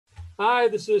Hi,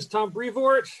 this is Tom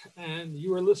Brevoort, and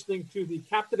you are listening to the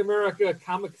Captain America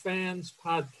Comic Fans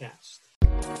Podcast.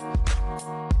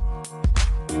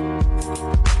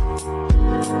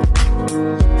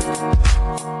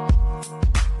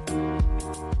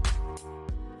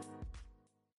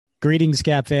 Greetings,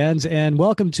 Cap fans, and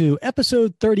welcome to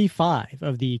episode 35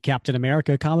 of the Captain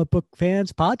America Comic Book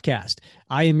Fans Podcast.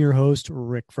 I am your host,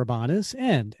 Rick Verbanis,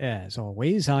 and as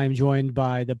always, I'm joined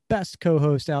by the best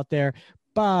co-host out there,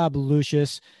 Bob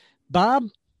Lucius. Bob?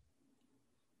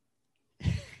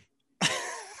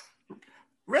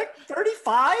 Rick,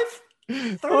 35?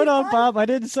 Hold on, Bob. I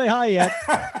didn't say hi yet.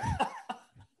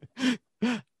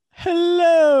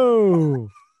 Hello.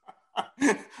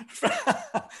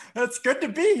 That's good to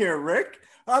be here, Rick.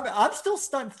 I'm still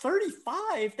stunned.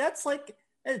 35? That's like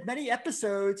as many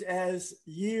episodes as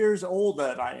years old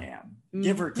that I am.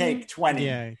 Give or take 20.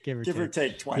 Yeah, give or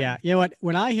take 20. Yeah, you know what?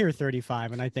 When I hear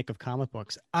 35 and I think of comic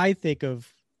books, I think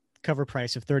of cover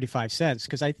price of 35 cents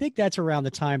because I think that's around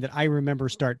the time that I remember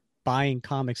start buying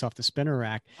comics off the spinner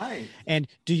rack. Right. And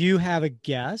do you have a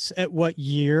guess at what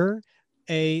year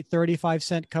a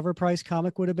 35-cent cover price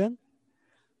comic would have been?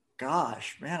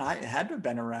 Gosh, man, I had to have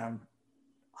been around.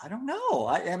 I don't know.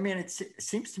 I mean, it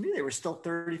seems to me they were still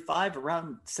 35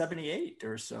 around 78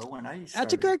 or so when I started.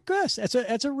 That's a good guess.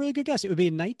 That's a really good guess. It would be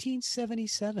in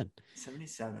 1977.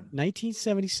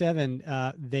 1977.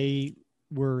 They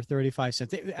were 35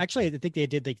 cents. Actually, I think they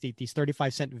did like these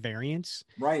 35-cent variants.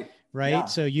 Right. Yeah.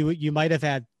 So you might have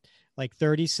had like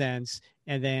 30 cents,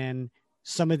 and then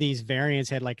some of these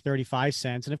variants had like 35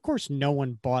 cents, and of course, no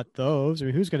one bought those. I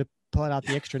mean, who's going to pull out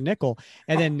the extra nickel?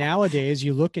 And then nowadays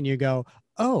you look and you go,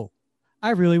 oh,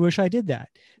 I really wish I did that,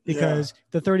 because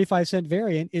the 35-cent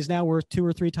variant is now worth 2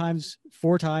 or 3 times,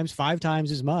 4 times, 5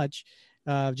 times as much,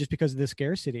 just because of the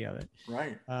scarcity of it.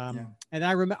 Right. And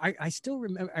I still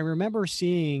remember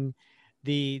seeing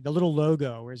the little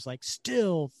logo where it's like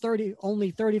still only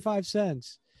 35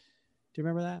 cents. Do you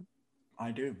remember that?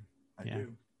 I do. I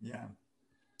do. Yeah.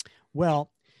 Well,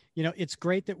 you know, it's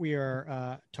great that we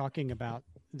are talking about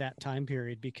that time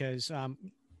period, because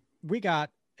we got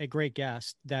a great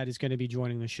guest that is going to be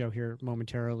joining the show here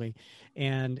momentarily.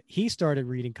 And he started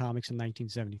reading comics in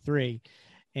 1973.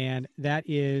 And that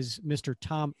is Mr.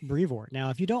 Tom Brevoort. Now,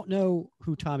 if you don't know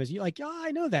who Tom is, you're like, oh, I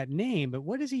know that name, but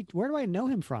what is he? Where do I know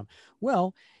him from?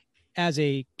 Well, as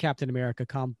a Captain America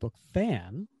comic book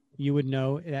fan, you would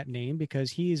know that name because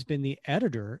he has been the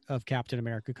editor of Captain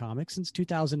America Comics since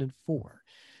 2004.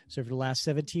 So for the last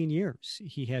 17 years,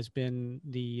 he has been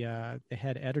the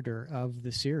head editor of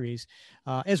the series,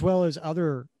 as well as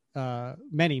other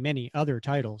many other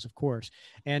titles, of course.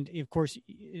 And of course,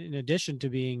 in addition to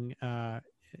being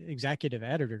executive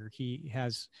editor, he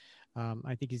has,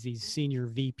 I think he's the senior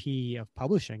VP of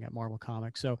publishing at Marvel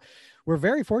Comics. So we're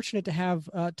very fortunate to have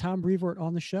Tom Brevoort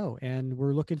on the show, and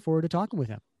we're looking forward to talking with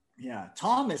him. Yeah,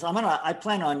 Tom is. I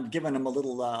plan on giving him a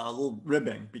little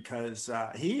ribbing, because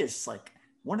he is like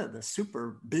one of the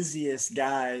super busiest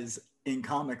guys in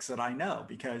comics that I know,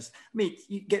 because I mean,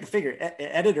 you get to figure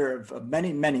editor of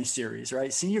many series,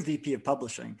 right? Senior VP of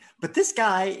publishing. But this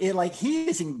guy, he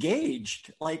is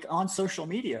engaged like on social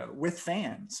media with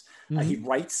fans. Mm-hmm. He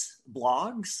writes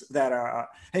blogs that are,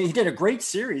 he did a great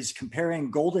series comparing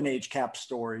Golden Age Cap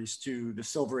stories to the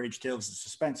Silver Age Tales of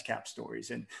Suspense Cap stories,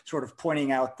 and sort of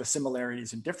pointing out the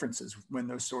similarities and differences when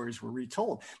those stories were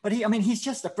retold. But he's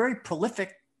just a very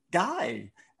prolific guy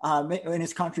in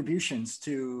his contributions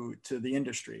to the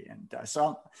industry. And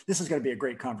so this is going to be a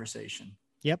great conversation.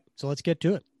 Yep. So let's get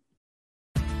to it.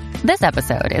 This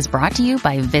episode is brought to you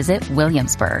by Visit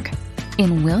Williamsburg.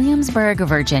 In Williamsburg,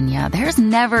 Virginia, there's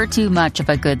never too much of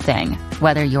a good thing.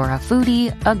 Whether you're a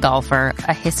foodie, a golfer,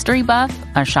 a history buff,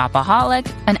 a shopaholic,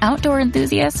 an outdoor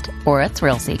enthusiast, or a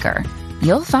thrill seeker,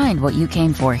 you'll find what you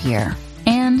came for here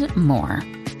and more.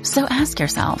 So ask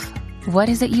yourself, what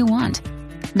is it you want?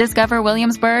 Discover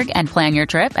Williamsburg and plan your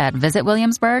trip at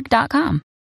visitwilliamsburg.com.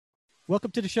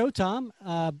 Welcome to the show, Tom.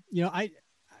 You know, I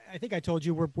think I told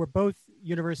you we're both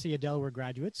University of Delaware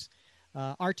graduates.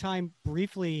 Our time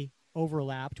briefly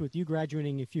overlapped with you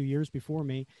graduating a few years before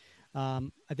me. I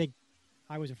think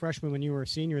I was a freshman when you were a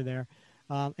senior there.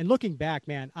 And looking back,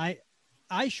 man,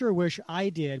 I sure wish I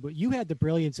did what you had the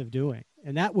brilliance of doing,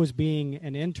 and that was being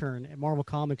an intern at Marvel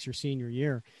Comics your senior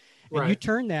year. And you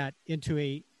turned that into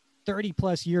a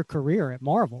 30-plus year career at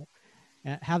Marvel,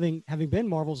 having been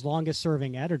Marvel's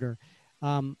longest-serving editor.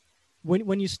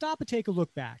 When you stop and take a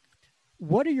look back,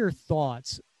 what are your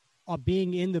thoughts on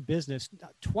being in the business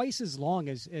twice as long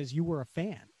as you were a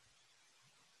fan?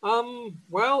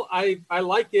 Well, I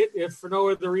like it, if for no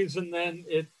other reason than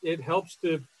it helps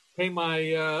to pay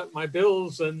my my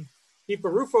bills and keep a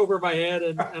roof over my head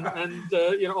and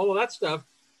you know, all of that stuff,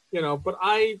 you know, but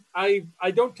I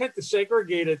don't tend to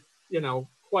segregate it, you know,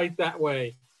 quite that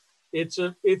way. It's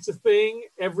a thing.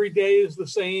 Every day is the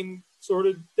same sort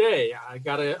of day. I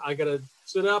gotta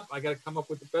sit up. I gotta come up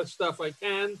with the best stuff I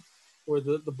can for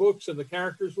the books and the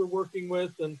characters we're working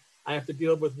with, and I have to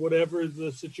deal with whatever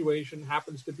the situation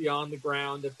happens to be on the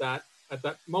ground at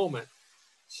that moment.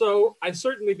 So I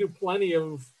certainly do plenty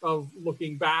of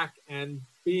looking back, and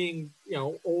being, you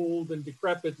know, old and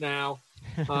decrepit now,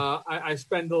 I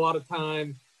spend a lot of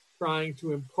time trying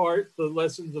to impart the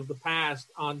lessons of the past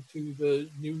onto the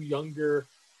new, younger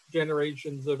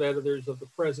generations of editors of the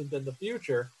present and the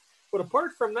future. But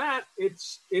apart from that,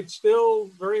 it's still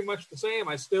very much the same.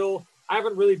 I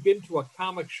haven't really been to a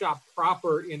comic shop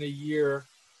proper in a year,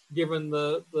 given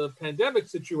the pandemic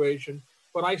situation,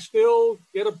 but I still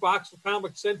get a box of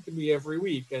comics sent to me every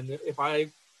week. And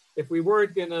if we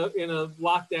weren't in a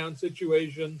lockdown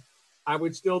situation, I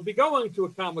would still be going to a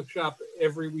comic shop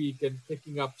every week and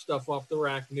picking up stuff off the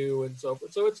rack new and so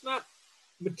forth. So it's not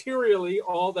materially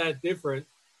all that different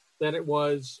than it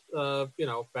was, you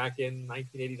know, back in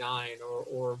 1989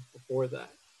 or before that.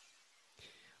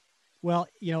 Well,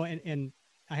 you know, and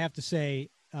I have to say,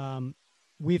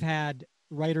 we've had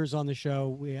writers on the show.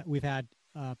 We've had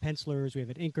pencilers, we've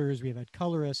had inkers, we've had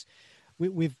colorists.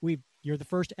 You're the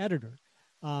first editor.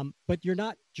 But you're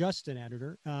not just an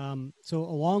editor. So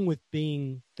along with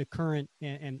being the current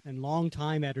and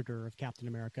longtime editor of Captain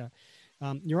America,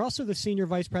 you're also the senior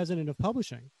vice president of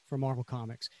publishing for Marvel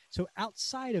Comics. So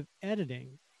outside of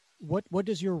editing, what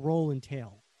does your role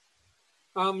entail?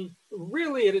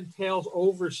 Really, it entails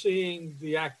overseeing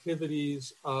the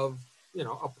activities of, you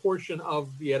know, a portion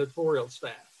of the editorial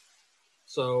staff.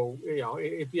 So, you know,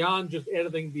 beyond just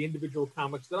editing the individual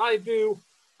comics that I do,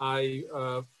 I,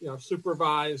 you know,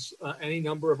 supervise any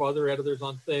number of other editors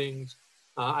on things.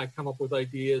 I come up with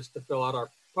ideas to fill out our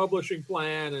publishing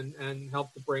plan and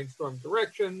help to brainstorm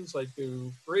directions. I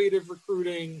do creative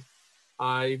recruiting.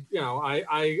 I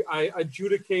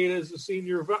adjudicate as a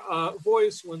senior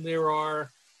voice when there are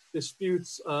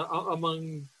disputes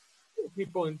among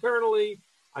people internally.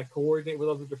 I coordinate with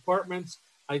other departments.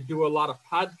 I do a lot of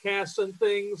podcasts and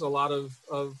things, a lot of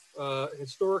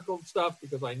historical stuff,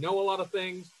 because I know a lot of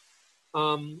things.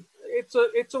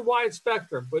 It's a wide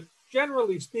spectrum, but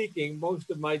generally speaking, most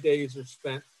of my days are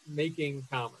spent making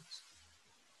comics.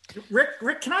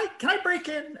 Rick, can I break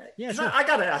in? Yeah, sure. I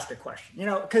got to ask a question, you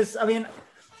know, because I mean,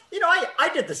 you know, I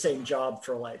did the same job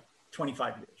for like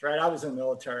 25 years, right? I was in the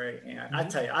military, and I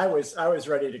tell you, I was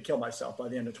ready to kill myself by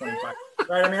the end of 25.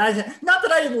 Right? I mean, not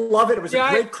that I didn't love it; it was a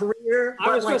great career.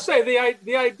 I was going to say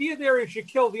the idea there is you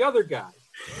kill the other guy.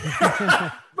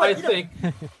 I think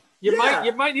you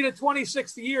might need a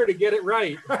 26th year to get it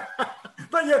right.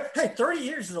 But yeah, hey, 30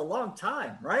 years is a long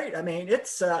time, right? I mean,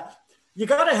 it's you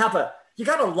got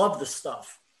to love the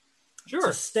stuff. Sure.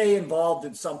 To stay involved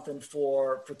in something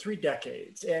for 3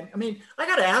 decades. And I mean, I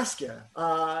got to ask you,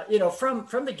 you know,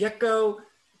 from the get-go,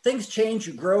 things change,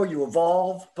 you grow, you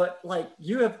evolve, but like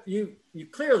you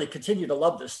clearly continue to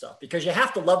love this stuff, because you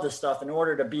have to love this stuff in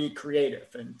order to be creative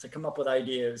and to come up with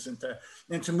ideas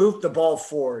and to move the ball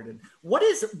forward. And what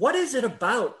is it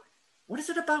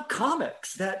about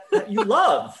comics that you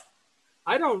love?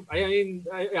 I don't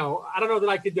know that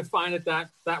I could define it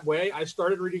that way. I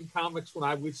started reading comics when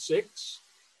I was 6,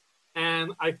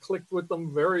 and I clicked with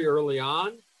them very early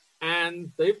on,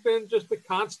 and they've been just a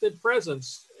constant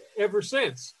presence ever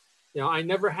since. You know, I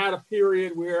never had a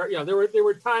period where, you know, there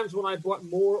were times when I bought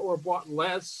more or bought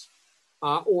less,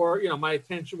 or, you know, my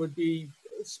attention would be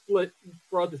split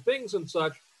for other things and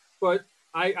such, but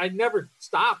I never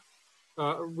stopped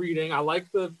reading. I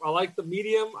like the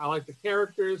medium. I like the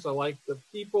characters. I like the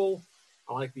people.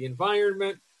 I like the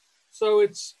environment. So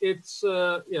it's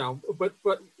you know, but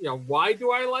you know, why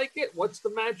do I like it? What's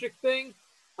the magic thing?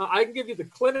 I can give you the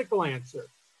clinical answer.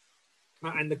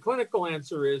 And the clinical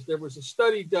answer is there was a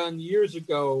study done years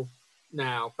ago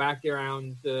now, back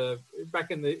in the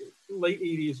late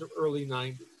 80s or early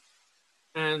 90s.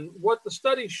 And what the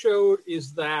study showed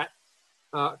is that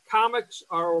comics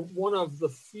are one of the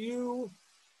few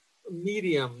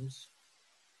mediums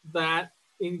that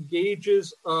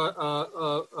engages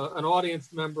an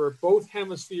audience member, both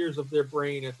hemispheres of their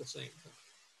brain at the same time.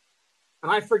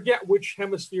 And I forget which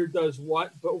hemisphere does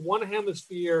what, but one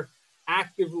hemisphere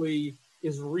actively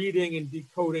is reading and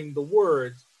decoding the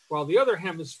words, while the other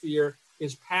hemisphere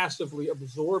is passively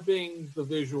absorbing the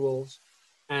visuals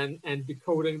and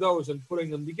decoding those and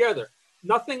putting them together.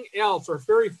 Nothing else, or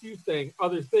very few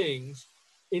other things,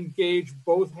 engage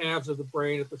both halves of the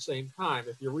brain at the same time.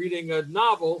 If you're reading a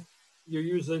novel, you're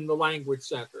using the language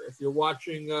center. If you're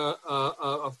watching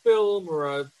a film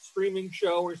or a streaming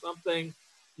show or something,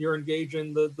 you're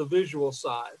engaging the visual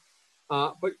side.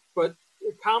 But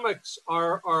comics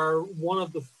are one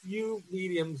of the few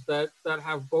mediums that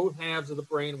have both halves of the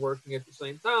brain working at the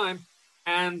same time.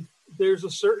 And there's a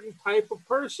certain type of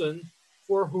person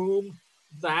for whom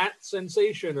that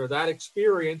sensation or that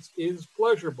experience is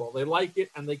pleasurable. They like it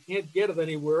and they can't get it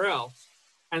anywhere else.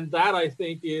 And that, I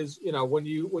think, is, when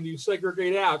you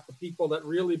segregate out the people that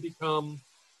really become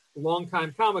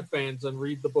longtime comic fans and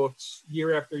read the books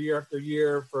year after year after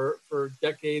year for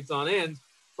decades on end,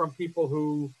 from people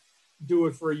who do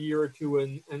it for a year or two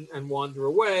and wander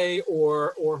away,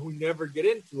 or who never get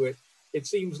into it, it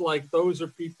seems like those are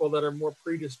people that are more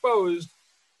predisposed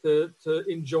to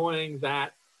enjoying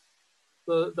that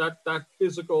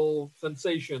physical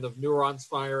sensation of neurons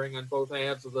firing on both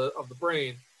halves of the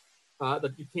brain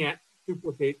that you can't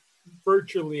duplicate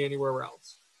virtually anywhere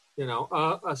else.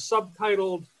 A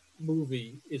subtitled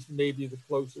movie is maybe the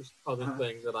closest other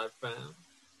thing that I've found.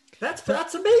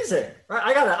 That's amazing.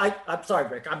 I'm sorry,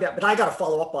 Rick, but I got to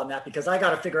follow up on that, because I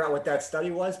got to figure out what that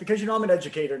study was, because, I'm an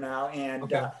educator now,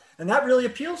 and and that really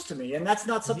appeals to me. And that's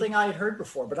not something I had heard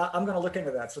before, but I'm going to look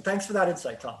into that. So thanks for that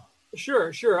insight, Tom.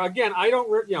 Sure. Again, I don't,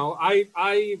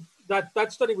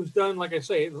 that study was done, like I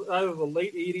say, either the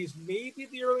late 80s, maybe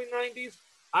the early 90s.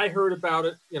 I heard about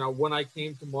it, when I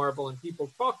came to Marvel, and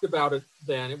people talked about it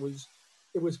then. It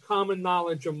was common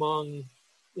knowledge among,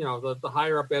 the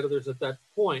higher up editors at that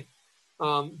point.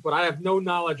 But I have no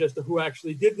knowledge as to who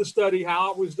actually did the study,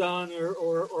 how it was done,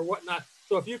 or whatnot.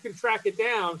 So if you can track it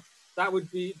down, that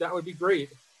would be great.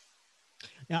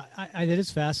 Yeah, that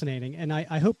is fascinating, and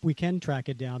I hope we can track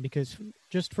it down, because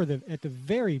just at the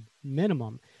very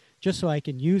minimum, just so I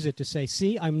can use it to say,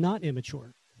 see, I'm not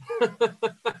immature.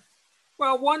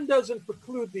 Well, one doesn't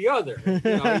preclude the other.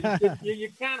 You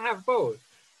can't have both.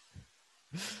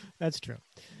 That's true.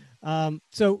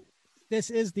 So this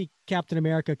is the Captain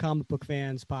America Comic Book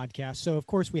Fans podcast. So of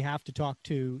course we have to talk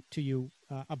to you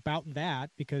about that,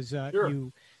 because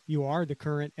sure. you are the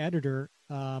current editor.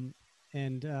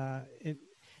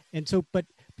 And so, but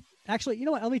actually, you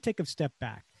know what? Let me take a step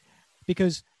back,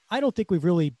 because I don't think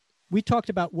we talked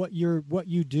about what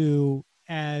you do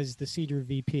as the senior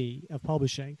VP of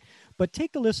publishing, but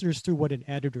take the listeners through what an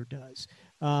editor does.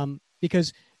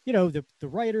 Because, the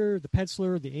writer, the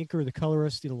penciler, the inker, the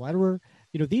colorist, the letterer,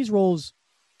 these roles,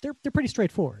 they're pretty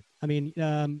straightforward. I mean,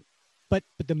 but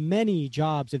the many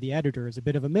jobs of the editor is a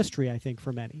bit of a mystery, I think,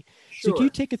 for many. Sure. So can you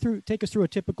take us through a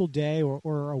typical day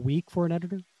or a week for an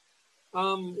editor?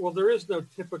 Well, there is no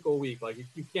typical week. Like,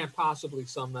 you can't possibly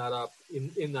sum that up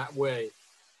in that way.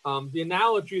 The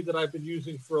analogy that I've been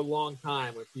using for a long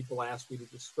time when people ask me to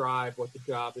describe what the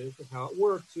job is and how it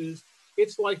works is,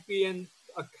 it's like being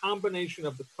a combination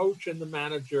of the coach and the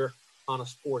manager on a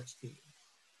sports team.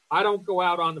 I don't go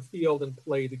out on the field and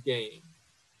play the game,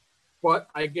 but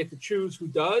I get to choose who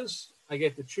does. I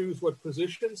get to choose what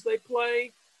positions they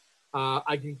play.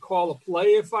 I can call a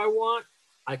play if I want.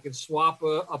 I can swap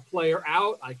a player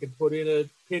out. I can put in a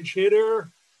pinch hitter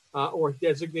or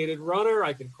designated runner.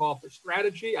 I can call for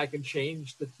strategy. I can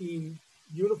change the team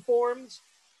uniforms.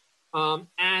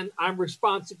 And I'm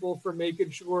responsible for making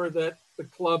sure that the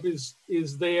club is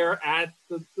there at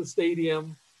the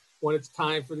stadium when it's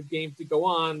time for the game to go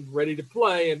on, ready to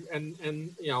play,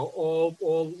 and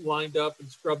all lined up and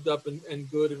scrubbed up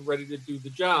and good and ready to do the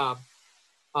job,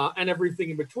 and everything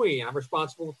in between. I'm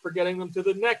responsible for getting them to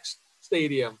the next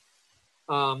stadium,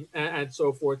 and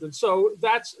so forth. And so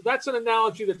that's an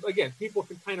analogy that, again, people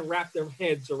can kind of wrap their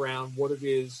heads around what it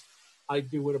is I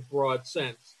do in a broad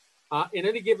sense. In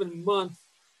any given month,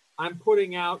 I'm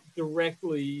putting out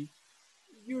directly,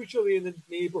 usually in the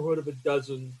neighborhood of a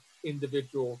dozen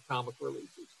individual comic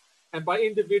releases. And by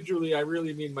individually, I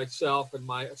really mean myself and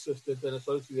my assistant and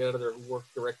associate editor who work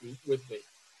directly with me.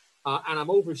 And I'm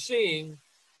overseeing,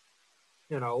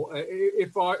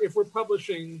 if we're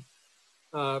publishing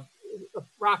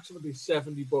approximately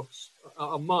 70 books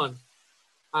a month,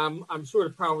 I'm sort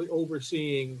of probably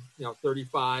overseeing,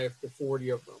 35 to 40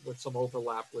 of them with some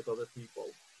overlap with other people,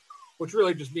 which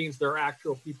really just means there are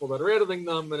actual people that are editing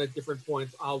them. And at different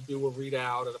points, I'll do a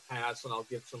readout and a pass, and I'll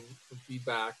give some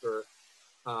feedback, or,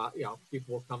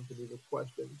 people will come to me with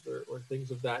questions or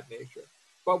things of that nature.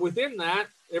 But within that,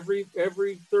 every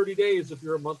 30 days, if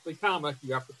you're a monthly comic,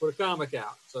 you have to put a comic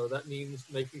out. So that means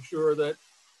making sure that,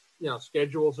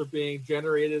 schedules are being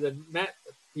generated and met,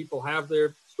 that people have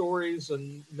their stories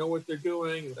and know what they're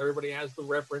doing, that everybody has the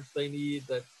reference they need,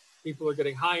 that people are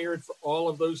getting hired for all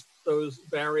of those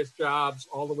various jobs,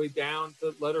 all the way down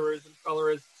to letterers and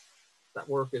colorists, that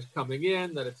work is coming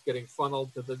in, that it's getting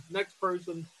funneled to the next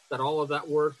person, that all of that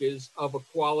work is of a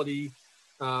quality,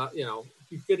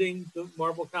 befitting the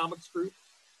Marvel Comics group,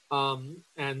 and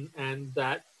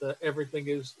that everything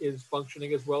is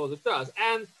functioning as well as it does.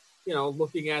 And,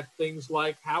 looking at things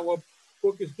like how a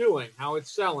book is doing, how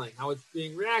it's selling, how it's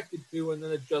being reacted to, and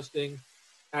then adjusting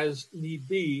as need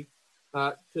be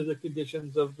to the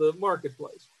conditions of the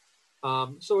marketplace.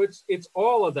 So it's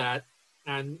all of that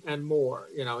and more.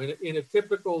 In a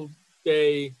typical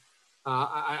day,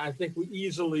 I think we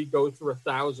easily go through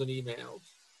 1,000 emails.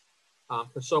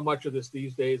 Because so much of this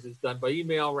these days is done by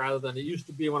email rather than it used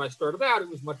to be when I started out. It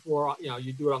was much more,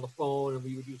 you do it on the phone, and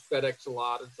we would use FedEx a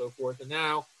lot and so forth. And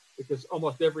now, because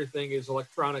almost everything is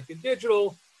electronic and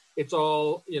digital, it's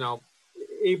all,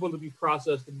 able to be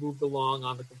processed and moved along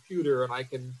on the computer. And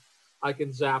I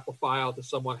can zap a file to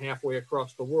someone halfway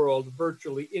across the world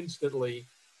virtually instantly,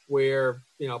 where,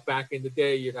 back in the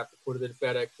day, you'd have to put it in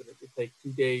FedEx and it would take 2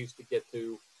 days to get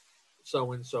to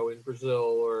so-and-so in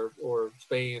Brazil or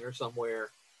Spain or somewhere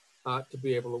to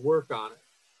be able to work on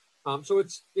it. So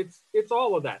it's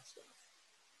all of that stuff.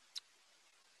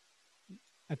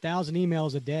 1,000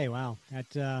 emails a day. Wow.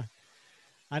 That,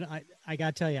 I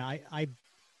gotta tell you,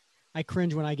 I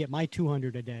cringe when I get my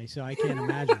 200 a day, so I can't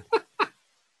imagine.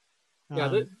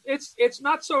 Yeah, it's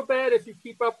not so bad if you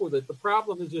keep up with it. The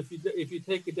problem is if you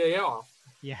take a day off.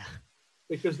 Yeah.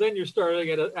 Because then you're starting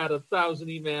at a 1,000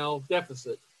 email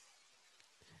deficit.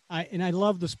 I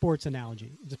love the sports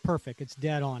analogy. It's perfect. It's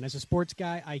dead on. As a sports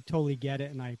guy, I totally get it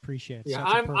and I appreciate it. Yeah,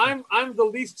 so I'm the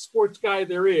least sports guy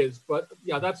there is, but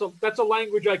yeah, that's a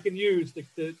language I can use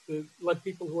to let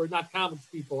people who are not comics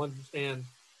people understand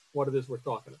what it is we're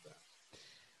talking about.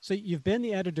 So you've been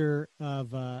the editor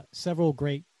of several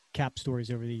great Cap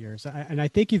stories over the years, and I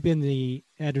think you've been the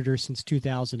editor since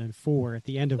 2004 at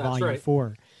the end of Volume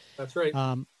 4. That's right.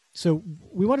 So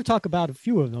we want to talk about a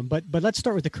few of them, but let's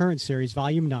start with the current series,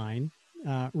 Volume 9,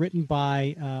 written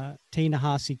by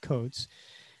Ta-Nehisi Coates.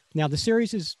 Now, the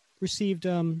series has received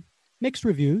mixed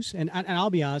reviews, and I'll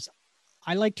be honest,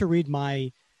 I like to read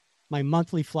my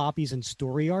monthly floppies and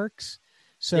story arcs.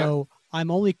 So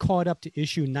I'm only caught up to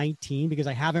issue 19 because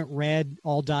I haven't read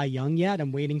All Die Young yet.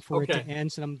 I'm waiting for it to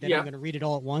end, so I'm going to read it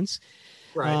all at once.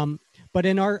 Right. But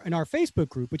in our Facebook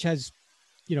group, which has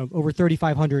over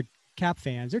 3,500 Cap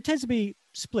fans, there tends to be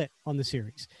split on the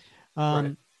series.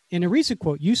 Right. In a recent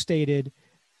quote, you stated,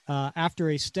 after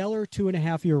a stellar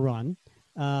 2.5-year run,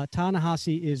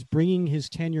 Ta-Nehisi is bringing his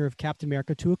tenure of Captain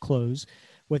America to a close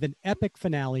with an epic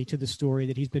finale to the story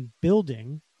that he's been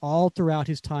building all throughout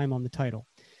his time on the title.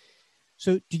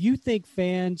 So do you think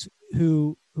fans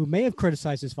who may have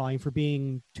criticized this volume for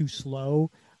being too slow,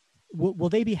 will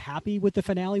they be happy with the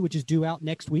finale, which is due out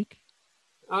next week?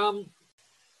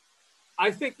 I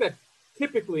think that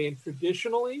typically and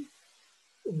traditionally,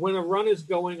 when a run is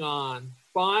going on,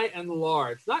 by and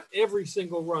large, not every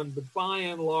single run, but by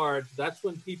and large, that's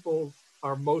when people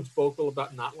are most vocal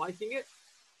about not liking it.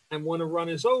 And when a run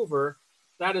is over,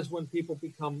 that is when people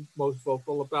become most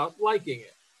vocal about liking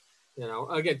it.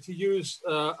 Again, to use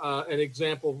an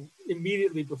example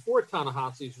immediately before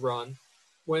Ta-Nehisi's run,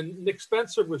 when Nick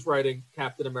Spencer was writing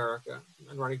Captain America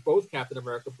and writing both Captain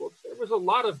America books, there was a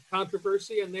lot of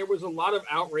controversy and there was a lot of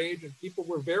outrage, and people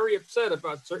were very upset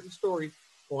about certain story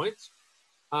points.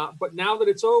 But now that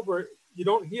it's over, you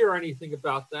don't hear anything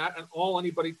about that, and all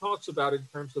anybody talks about in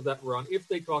terms of that run, if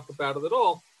they talk about it at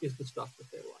all, is the stuff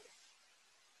that they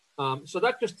like. So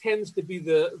that just tends to be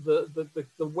the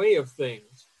way of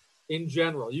things in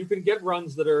general. You can get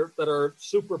runs that are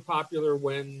super popular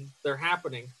when they're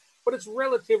happening, but it's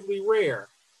relatively rare.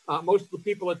 Most of the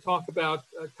people that talk about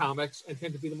comics and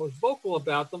tend to be the most vocal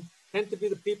about them tend to be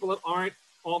the people that aren't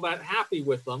all that happy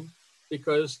with them,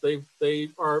 because they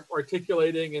are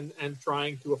articulating and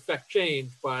trying to affect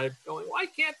change by going, why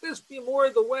can't this be more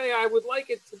the way I would like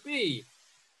it to be?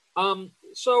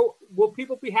 So will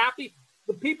people be happy?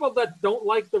 The people that don't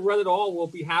like the run at all will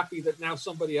be happy that now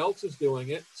somebody else is doing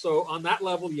it. So on that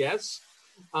level, yes.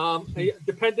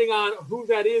 Depending on who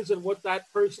that is and what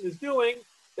that person is doing,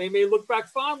 they may look back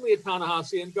fondly at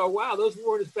Ta-Nehisi and go, wow, those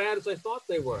weren't as bad as I thought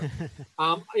they were.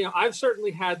 I've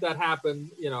certainly had that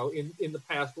happen, in the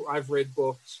past, where I've read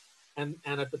books and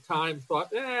at the time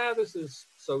thought, this is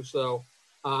so-so.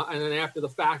 And then after the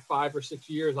fact, 5 or 6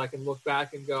 years, I can look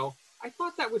back and go, I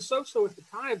thought that was so-so at the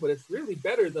time, but it's really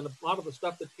better than a lot of the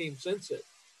stuff that came since it.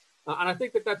 And I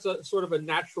think that that's a sort of a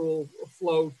natural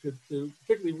flow to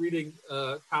particularly reading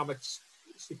comics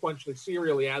sequentially,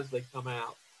 serially as they come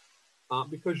out,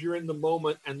 because you're in the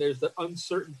moment and there's the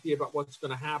uncertainty about what's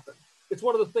going to happen. It's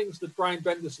one of the things that Brian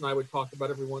Bendis and I would talk about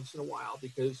every once in a while,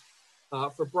 because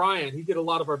for Brian, he did a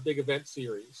lot of our big event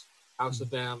series, House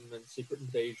of M and Secret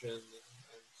Invasion and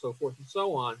so forth and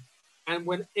so on. And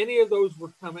when any of those were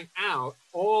coming out,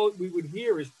 all we would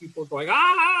hear is people going,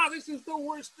 this is the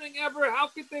worst thing ever. How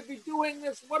could they be doing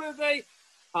this? What are they?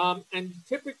 And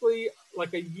typically,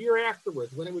 like a year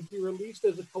afterwards, when it would be released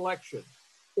as a collection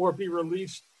or be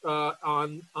released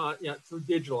through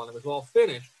digital and it was all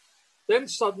finished, then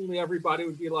suddenly everybody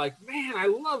would be like, man, I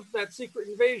love that Secret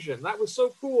Invasion. That was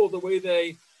so cool the way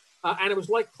they, and it was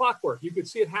like clockwork. You could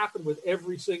see it happen with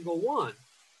every single one.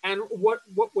 And what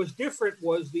was different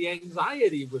was the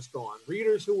anxiety was gone.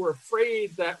 Readers who were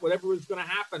afraid that whatever was going to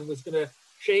happen was going to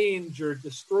change or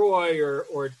destroy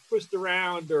or twist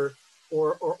around or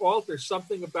alter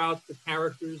something about the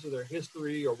characters or their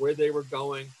history or where they were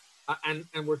going,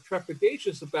 and were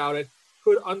trepidatious about it,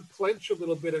 could unclench a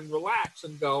little bit and relax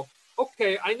and go,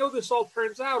 okay, I know this all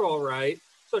turns out all right,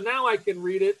 so now I can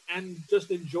read it and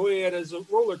just enjoy it as a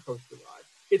roller coaster ride.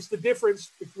 It's the difference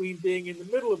between being in the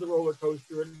middle of the roller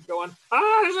coaster and going,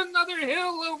 there's another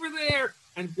hill over there,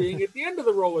 and being at the end of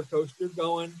the roller coaster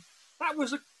going, that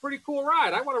was a pretty cool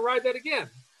ride. I want to ride that again.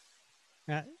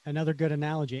 Another good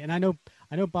analogy. And I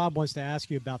know Bob wants to ask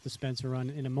you about the Spencer run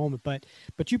in a moment,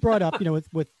 but you brought up,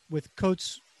 with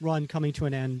Coates' run coming to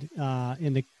an end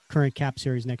in the current Cap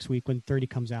series next week when 30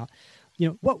 comes out,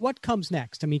 what comes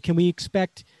next? I mean, can we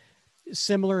expect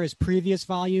similar as previous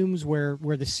volumes where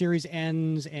the series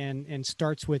ends and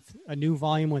starts with a new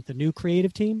volume with a new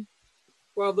creative team?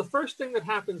 Well, the first thing that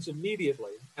happens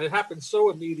immediately, and it happens so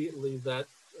immediately that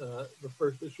the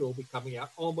first issue will be coming out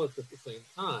almost at the same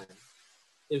time,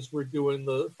 is we're doing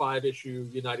the 5-issue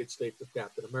United States of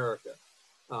Captain America,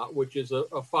 which is a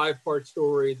 5-part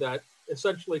story that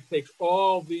essentially takes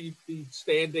all the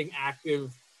standing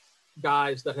active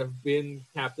guys that have been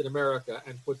Captain America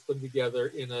and puts them together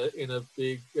in a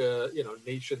big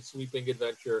nation sweeping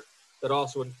adventure that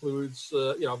also includes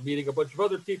meeting a bunch of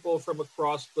other people from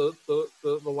across the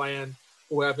land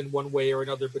who have in one way or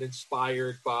another been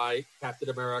inspired by Captain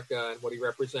America and what he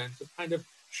represents, and kind of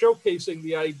showcasing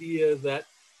the idea that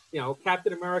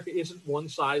Captain America isn't one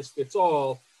size fits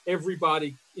all.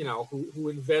 Everybody who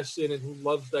invests in and who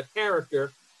loves that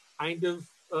character kind of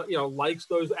likes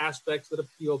those aspects that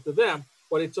appeal to them,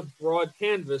 but it's a broad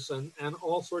canvas and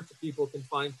all sorts of people can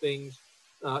find things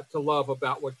to love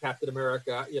about what Captain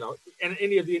America, and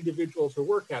any of the individuals who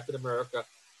were Captain America,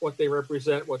 what they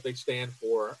represent, what they stand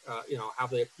for, how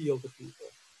they appeal to people.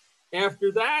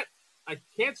 After that, I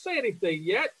can't say anything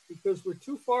yet because we're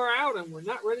too far out and we're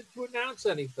not ready to announce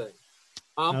anything.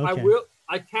 Okay.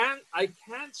 I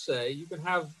can say you can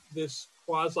have this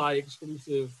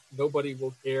quasi-exclusive, nobody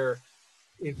will care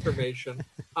information.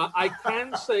 I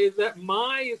can say that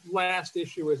my last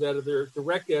issue as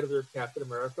direct editor of Captain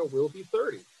America will be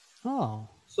 30. Oh.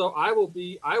 So I will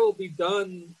be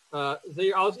done.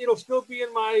 It'll still be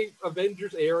in my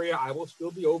Avengers area. I will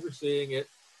still be overseeing it.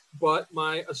 But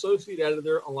my associate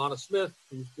editor, Alana Smith,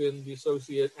 who's been the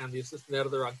associate and the assistant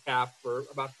editor on Cap for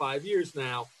about 5 years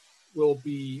now, will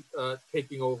be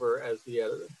taking over as the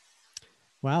editor.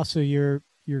 Wow. So your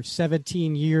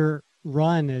 17-year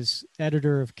run as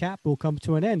editor of Cap will come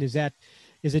to an end. Is it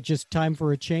just time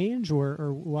for a change,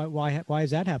 or why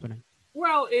is that happening?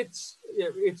 Well, it's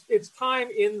time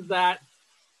in that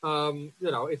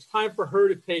it's time for her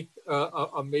to take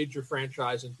a major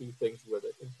franchise and do things with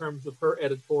it in terms of her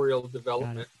editorial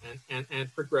development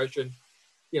and progression.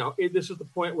 This is the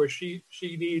point where she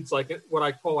needs what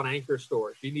I call an anchor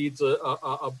story. She needs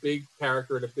a big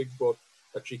character in a big book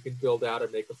that she can build out and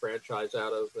make a franchise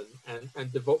out of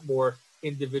and devote more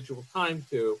individual time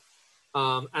to.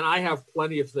 And I have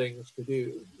plenty of things to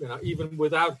do. Even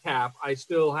without Cap, I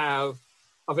still have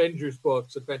Avengers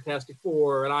books and Fantastic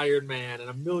Four and Iron Man and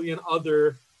a million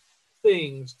other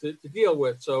things to deal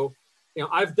with. So,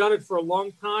 I've done it for a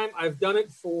long time. I've done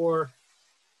it for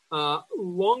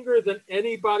longer than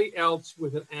anybody else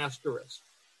with an asterisk.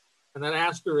 And that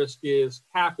asterisk is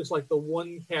Cap is like the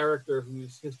one character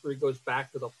whose history goes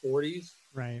back to the 40s.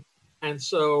 Right. And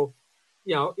so,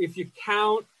 if you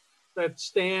count that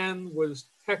Stan was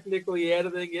technically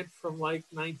editing it from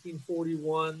 1941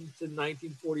 to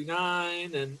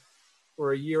 1949 and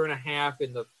for a year and a half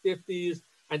in the 50s,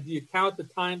 and do you count the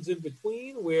times in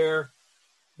between where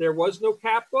there was no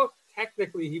Cap book?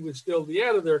 Technically, he was still the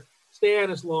editor. Stan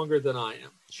is longer than I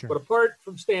am. Sure. But apart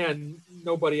from Stan,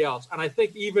 nobody else. And I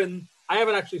think I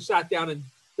haven't actually sat down and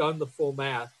done the full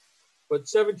math, but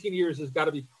 17 years has got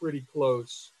to be pretty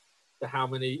close to how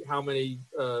many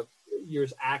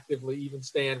years actively even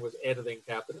Stan was editing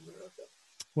Captain America.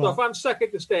 Well, so if I'm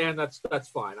second to Stan, that's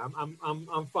fine.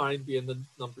 I'm fine being the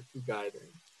number 2 guy there.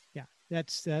 Yeah.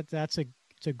 that's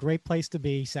it's a great place to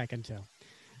be second to.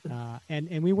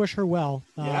 And we wish her well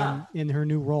in her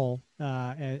new role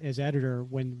as editor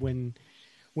when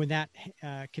that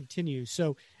continues.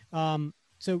 So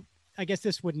I guess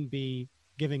this wouldn't be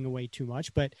giving away too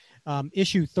much, but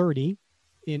issue 30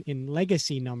 in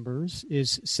legacy numbers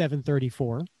is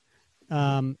 734.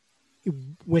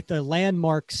 With the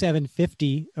landmark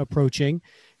 750 approaching,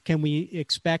 can we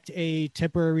expect a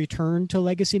temporary return to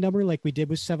legacy number like we did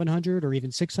with 700 or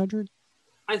even 600?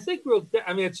 I think we'll.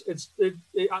 I mean,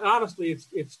 honestly,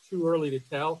 it's too early to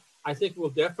tell. I think we'll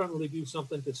definitely do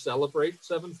something to celebrate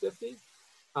 750.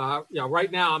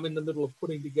 Right now I'm in the middle of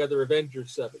putting together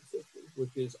Avengers 750,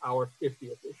 which is our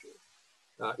 50th issue.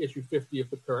 Issue 50 of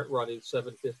the current run is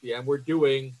 750, and we're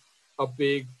doing a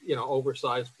big,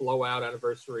 oversized blowout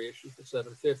anniversary issue for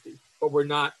 750. But we're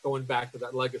not going back to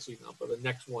that legacy number. The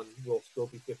next one will still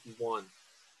be 51.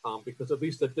 Because at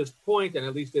least at this point, and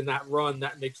at least in that run,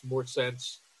 that makes more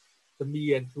sense to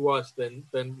me and to us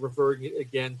than reverting it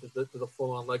again to the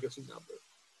full-on legacy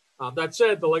number. That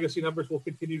said, the legacy numbers will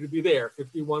continue to be there.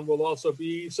 51 will also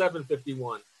be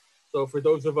 751. So for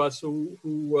those of us who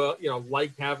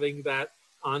like having that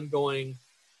ongoing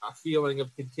feeling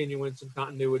of continuance and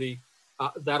continuity,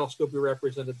 that'll still be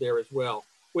represented there as well.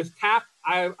 With Cap,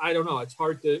 I don't know. It's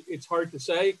hard to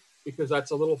say because that's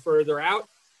a little further out.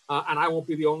 And I won't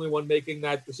be the only one making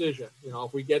that decision.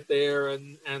 If we get there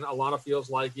and Alana feels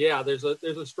like, there's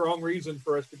a strong reason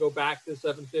for us to go back to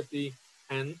 750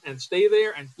 and stay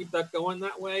there and keep that going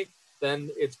that way, then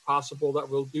it's possible that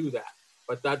we'll do that.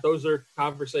 But those are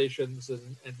conversations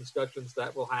and discussions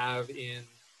that we'll have in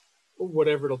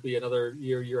whatever it'll be, another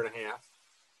year and a half.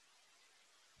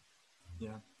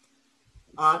 Yeah.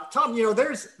 Tom,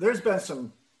 there's been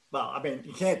some,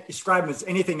 you can't describe them as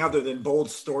anything other than bold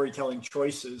storytelling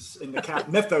choices in the Cap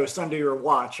mythos under your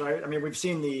watch, right? I mean, we've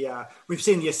seen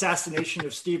the assassination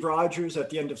of Steve Rogers at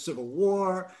the end of Civil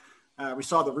War. We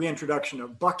saw the reintroduction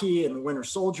of Bucky and the Winter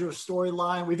Soldier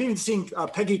storyline. We've even seen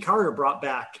Peggy Carter brought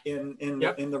back in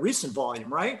the recent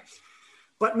volume, right?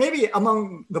 But maybe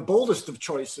among the boldest of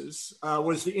choices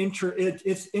was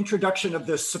its introduction of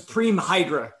the Supreme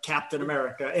Hydra Captain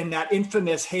America in that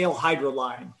infamous Hail Hydra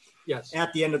line. Yes.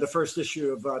 At the end of the first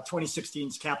issue of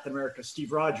 2016's Captain America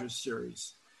Steve Rogers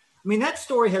series. I mean, that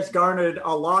story has garnered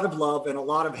a lot of love and a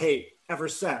lot of hate ever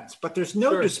since, but there's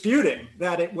no disputing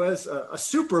that it was a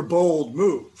super bold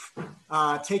move,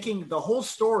 taking the whole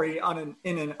story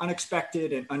in an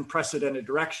unexpected and unprecedented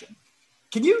direction.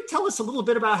 Can you tell us a little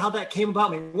bit about how that came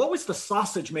about? I mean, what was the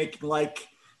sausage making like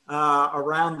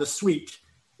around the suite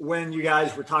when you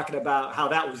guys were talking about how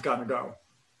that was going to go?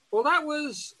 Well, that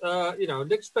was,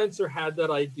 Nick Spencer had that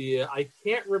idea. I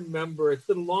can't remember. It's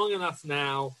been long enough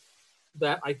now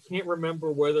that I can't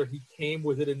remember whether he came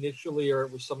with it initially or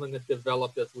it was something that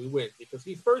developed as we went, because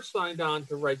he first signed on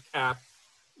to write Cap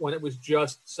when it was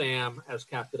just Sam as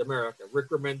Captain America. Rick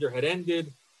Remender had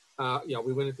ended.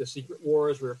 We went into Secret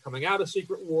Wars. We were coming out of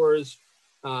Secret Wars,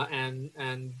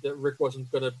 and Rick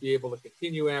wasn't going to be able to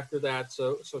continue after that.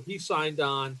 So he signed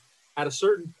on at a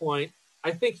certain point. I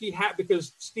think he had,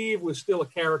 because Steve was still a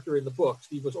character in the book.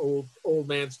 Steve was old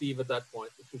man Steve at that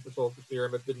point. The super soldier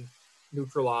serum had been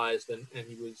neutralized, and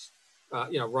he was,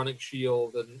 running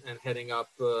S.H.I.E.L.D. and heading up,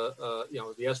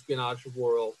 the espionage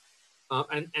world.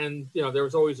 And there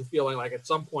was always a feeling like at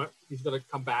some point he's going to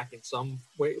come back in some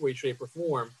way, shape, or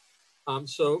form.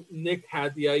 So Nick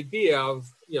had the idea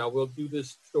of, we'll do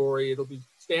this story. It'll be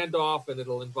standoff, and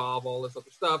it'll involve all this other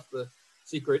stuff. The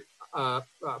secret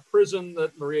prison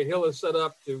that Maria Hill has set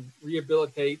up to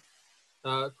rehabilitate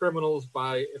criminals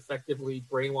by effectively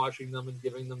brainwashing them and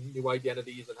giving them new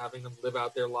identities and having them live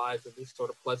out their lives in this sort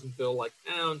of Pleasantville-like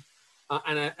town.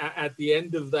 And at the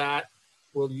end of that,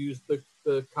 we'll use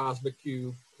the Cosmic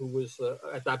Cube, who was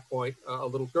at that point a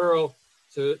little girl,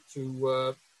 to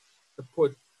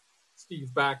put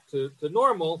Steve back to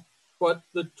normal. But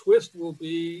the twist will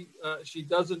be she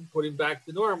doesn't put him back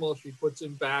to normal. She puts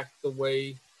him back the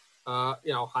way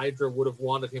Hydra would have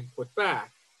wanted him put back.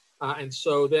 And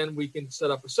so then we can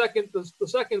set up the second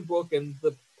book, and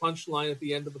the punchline at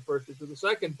the end of the first issue of the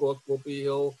second book will be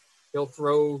he'll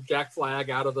throw Jack Flag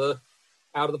out of the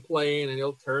plane, and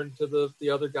he'll turn to the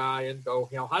other guy and go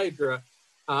Hail Hydra.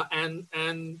 And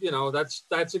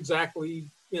that's exactly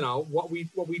what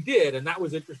we did. And that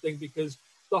was interesting because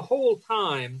the whole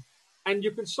time, and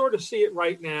you can sort of see it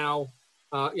right now,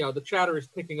 the chatter is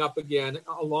picking up again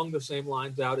along the same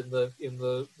lines out in the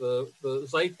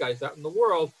zeitgeist out in the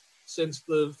world since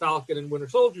the Falcon and Winter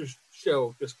Soldier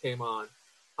show just came on.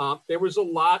 There was a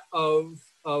lot of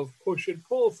push and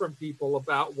pull from people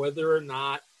about whether or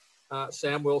not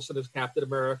Sam Wilson as Captain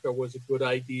America was a good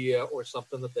idea or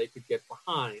something that they could get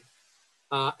behind.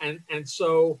 And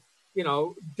so,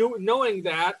 knowing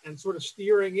that and sort of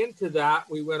steering into that,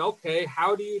 we went, okay,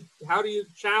 how do you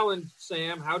challenge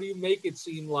Sam? How do you make it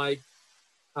seem like,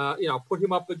 put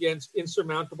him up against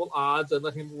insurmountable odds and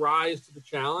let him rise to the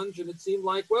challenge? And it seemed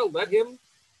like, well, let him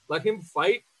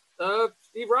fight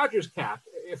Steve Rogers' Cap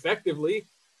effectively.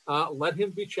 Let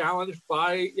him be challenged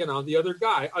by, the other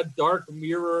guy, a Dark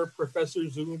Mirror, Professor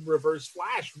Zoom, Reverse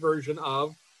Flash version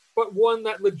of, but one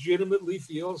that legitimately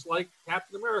feels like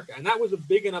Captain America. And that was a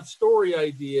big enough story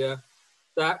idea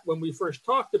that when we first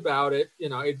talked about it,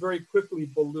 it very quickly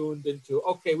ballooned into,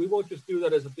 okay, we won't just do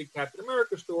that as a big Captain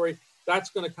America story. That's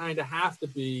going to kind of have to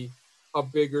be a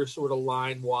bigger sort of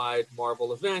line-wide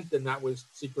Marvel event, and that was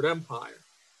Secret Empire.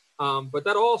 But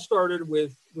that all started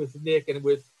with Nick and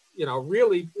with,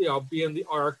 really, being the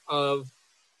arc of,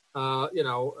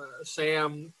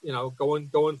 Sam,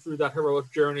 going through that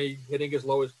heroic journey, hitting his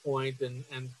lowest point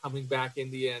and coming back in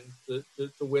the end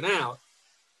to win out.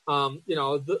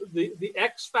 The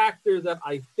X factor that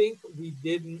I think we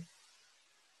didn't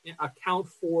account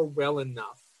for well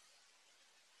enough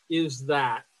is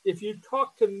that if you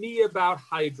talk to me about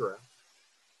Hydra,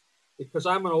 because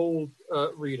I'm an old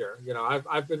reader,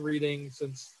 I've been reading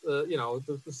since the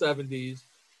 70s,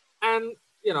 and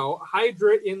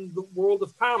Hydra in the world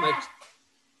of comics,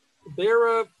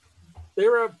 they're a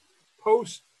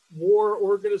post-war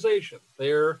organization.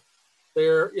 They're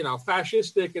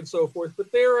fascistic and so forth,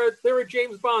 but they're a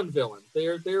James Bond villain.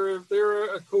 They're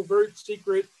a covert,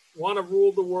 secret, want to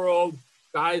rule the world,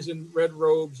 guys in red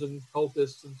robes and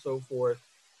cultists and so forth.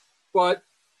 But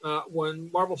when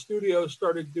Marvel Studios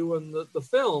started doing the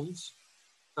films,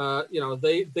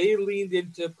 they leaned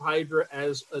into Hydra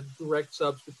as a direct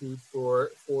substitute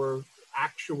for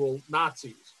actual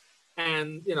Nazis.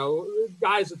 And,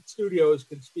 guys at studios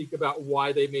can speak about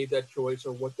why they made that choice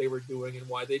or what they were doing and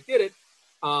why they did it.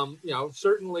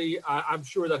 Certainly I'm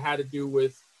sure that had to do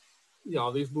with,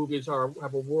 these movies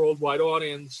have a worldwide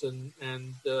audience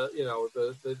and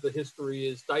the history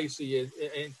is dicey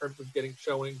in terms of getting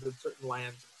showings in certain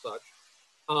lands and such.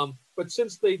 But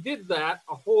since they did that,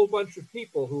 a whole bunch of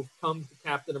people who've come to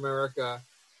Captain America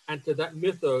and to that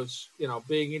mythos,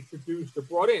 being introduced or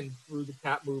brought in through the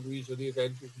Cap movies or the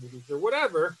Avengers movies or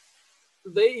whatever,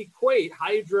 they equate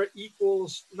Hydra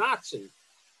equals Nazi.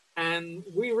 And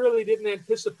we really didn't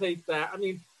anticipate that. I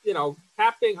mean,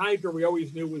 Captain Hydra, we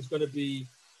always knew was going to be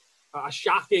a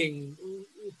shocking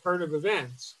turn of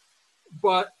events,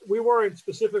 but we weren't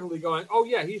specifically going, oh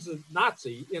yeah, he's a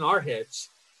Nazi in our heads.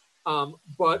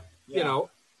 But,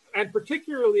 and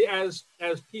particularly as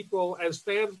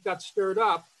fans got stirred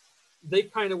up, they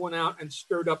kind of went out and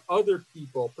stirred up other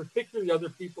people, particularly other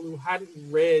people who hadn't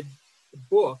read the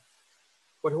book,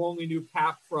 but who only knew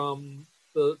Cap from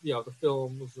the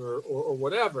films or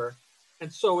whatever.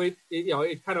 And so it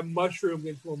kind of mushroomed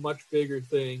into a much bigger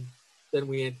thing than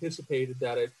we anticipated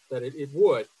that it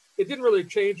would. It didn't really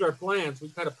change our plans. We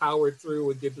kind of powered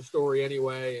through and did the story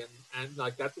anyway. And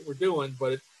like, that's what we're doing.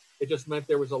 But it just meant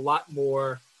there was a lot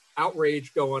more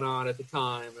outrage going on at the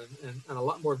time and a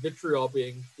lot more vitriol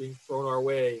being thrown our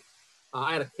way.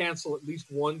 I had to cancel at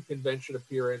least one convention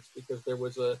appearance because there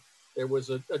was a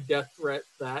death threat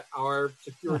that our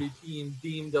security team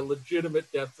deemed a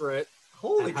legitimate death threat.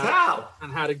 Holy cow!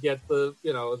 And how to get the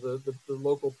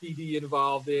local PD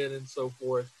involved in and so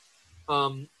forth.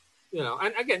 And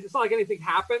again, it's not like anything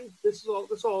happened. This is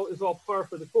all par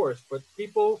for the course. But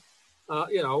people,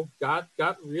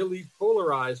 got really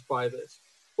polarized by this.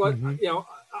 But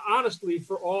honestly,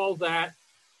 for all that,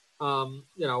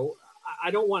 I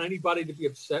don't want anybody to be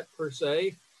upset per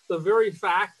se. The very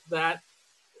fact that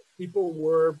people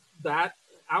were that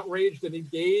outraged and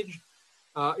engaged,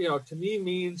 to me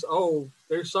means, oh,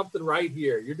 there's something right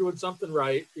here. You're doing something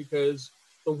right, because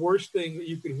the worst thing that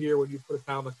you can hear when you put a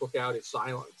comic book out is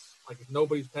silence. Like, if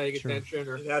nobody's paying attention,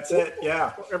 or that's it.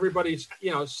 Yeah. Everybody's,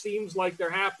 seems like they're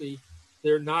happy,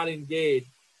 they're not engaged.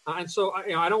 And so,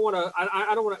 I don't want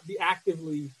to be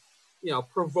actively,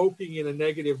 provoking in a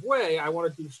negative way. I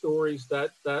want to do stories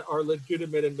that are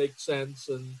legitimate and make sense.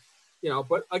 And,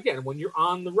 but again, when you're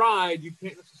on the ride, you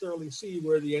can't necessarily see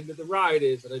where the end of the ride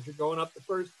is. And as you're going up the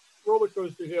first roller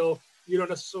coaster hill, you don't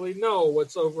necessarily know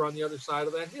what's over on the other side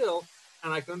of that hill.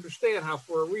 And I can understand how,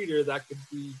 for a reader, that could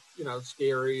be,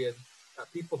 scary. And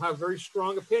people have very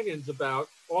strong opinions about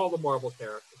all the Marvel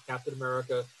characters. Captain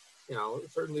America,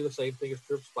 certainly the same thing is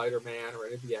true of Spider-Man or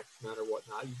any of the X-Men or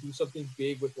whatnot. You do something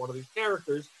big with one of these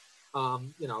characters,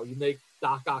 you make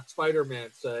Doc Ock Spider-Man,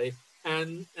 say,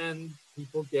 and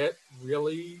people get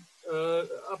really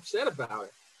upset about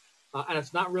it. And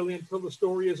it's not really until the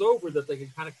story is over that they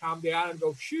can kind of calm down and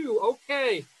go, shoo,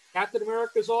 okay, Captain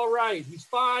America's all right. He's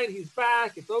fine. He's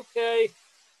back. It's okay.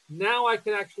 Now I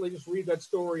can actually just read that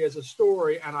story as a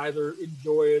story and either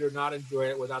enjoy it or not enjoy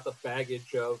it without the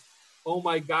baggage of, oh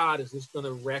my God, is this going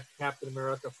to wreck Captain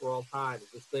America for all time?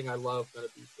 Is this thing I love going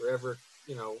to be forever,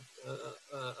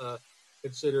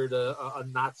 considered a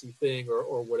Nazi thing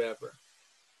or whatever?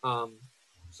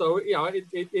 So,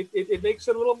 it makes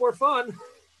it a little more fun,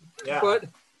 but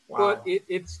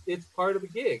it's part of the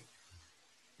gig.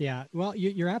 Yeah, well,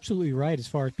 you're absolutely right. As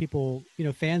far as people,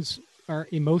 fans are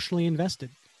emotionally invested,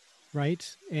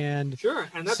 right? And sure,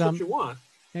 and that's what you want.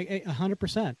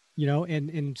 100%.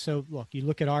 And so you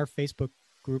look at our Facebook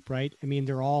group, right? I mean,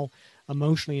 they're all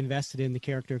emotionally invested in the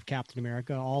character of Captain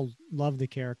America. All love the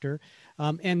character,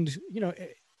 and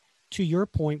to your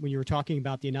point when you were talking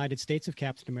about the United States of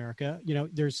Captain America,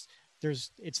 there's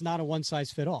it's not a one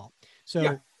size fit all.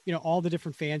 So all the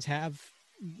different fans have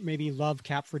maybe love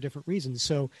Cap for different reasons.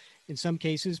 So in some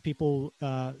cases, people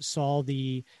saw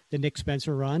the Nick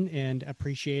Spencer run and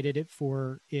appreciated it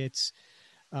for its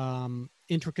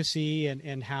intricacy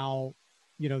and how,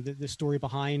 the story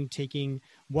behind taking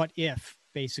what if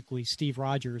basically Steve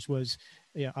Rogers was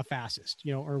a fascist,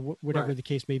 or whatever right. the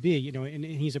case may be, and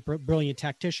he's a brilliant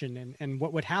tactician and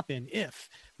what would happen if,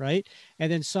 right.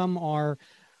 And then some are,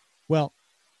 well,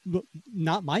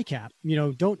 not my Cap,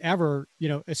 don't ever,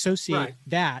 associate right.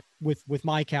 that with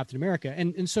my Captain America.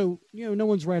 And so, no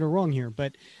one's right or wrong here,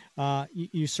 but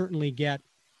you certainly get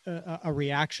a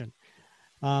reaction.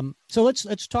 So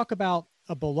let's talk about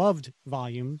a beloved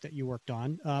volume that you worked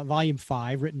on, volume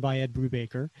 5, written by Ed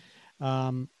Brubaker.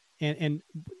 And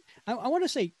I want to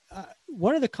say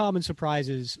one of the common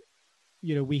surprises,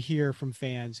 we hear from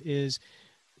fans is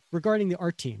regarding the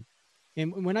art team.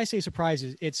 And when I say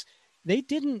surprises, it's they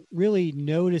didn't really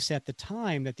notice at the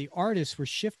time that the artists were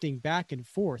shifting back and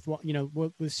forth. Well,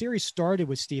 the series started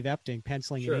with Steve Epting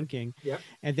penciling sure. and inking. Yep.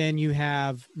 And then you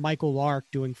have Michael Lark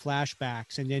doing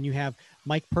flashbacks. And then you have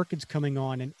Mike Perkins coming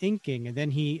on and inking. And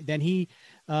then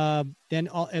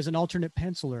as an alternate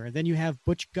penciler. And then you have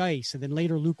Butch Geis and then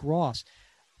later Luke Ross.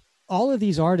 All of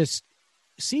these artists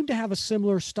seem to have a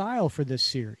similar style for this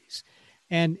series.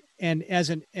 And as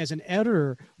an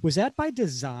editor, was that by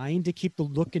design to keep the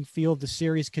look and feel of the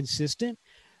series consistent?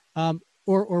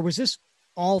 Or was this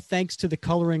all thanks to the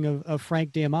coloring of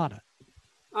Frank D'Amata?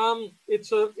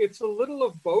 It's a little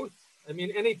of both. I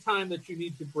mean, anytime that you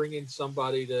need to bring in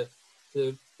somebody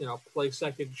to play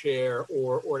second chair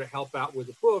or to help out with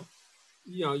the book,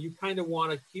 you kind of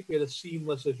want to keep it as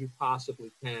seamless as you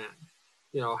possibly can.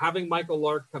 Having Michael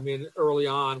Lark come in early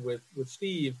on with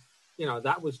Steve,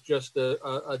 that was just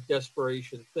a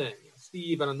desperation thing.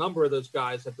 Steve and a number of those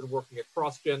guys have been working at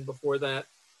CrossGen before that.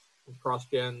 And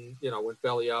CrossGen, went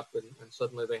belly up and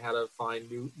suddenly they had to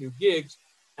find new gigs.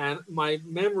 And my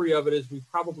memory of it is we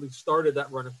probably started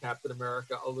that run of Captain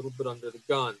America a little bit under the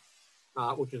gun,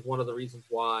 which is one of the reasons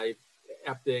why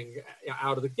Epting,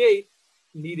 out of the gate,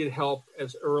 needed help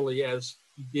as early as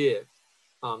he did.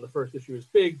 The first issue was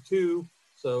big, too,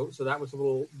 so that was a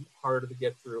little harder to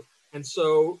get through. And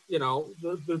so,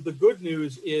 the good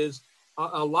news is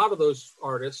a lot of those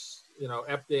artists,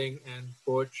 Epting and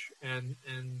Butch and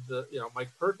Mike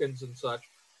Perkins and such,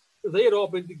 they had all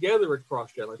been together at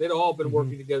CrossGen. Like they'd all been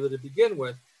working together to begin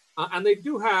with. And they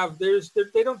do have, they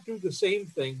don't do the same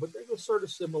thing, but there's a sort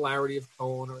of similarity of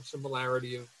tone or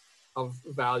similarity of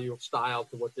value of style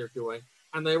to what they're doing.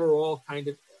 And they were all kind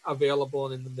of available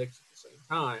and in the mix at the same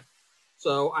time.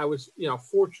 So I was,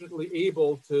 fortunately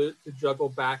able to juggle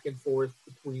back and forth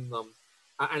between them.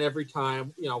 And every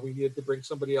time, we needed to bring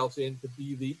somebody else in to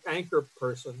be the anchor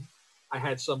person, I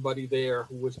had somebody there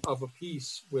who was of a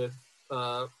piece with,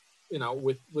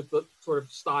 with the sort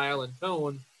of style and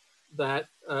tone that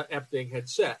Epting had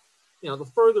set. The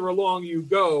further along you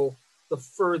go, the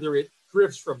further it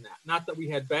drifts from that. Not that we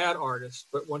had bad artists,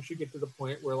 but once you get to the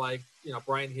point where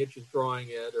Brian Hitch is drawing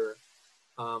it or,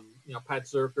 Pat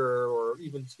Zerker or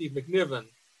even Steve McNiven,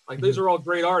 these are all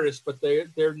great artists, but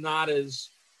they're not as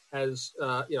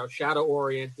shadow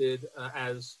oriented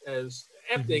as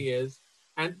Epting is.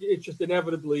 And it's just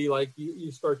inevitably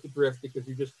you start to drift because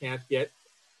you just can't get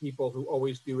people who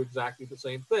always do exactly the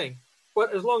same thing.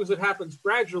 But as long as it happens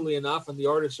gradually enough and the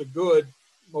artists are good,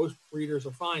 most readers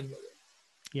are fine with it.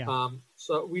 Yeah.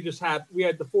 So we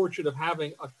had the fortune of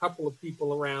having a couple of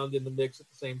people around in the mix at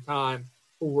the same time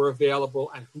who were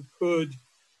available and who could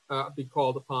be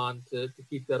called upon to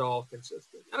keep that all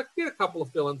consistent. And I did a couple of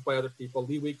fill-ins by other people.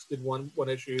 Lee Weeks did one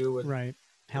issue, and right.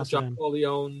 John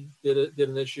Paulione did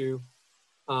an issue.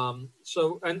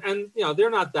 So they're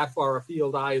not that far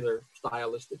afield either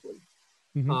stylistically.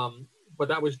 Mm-hmm. But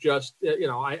that was just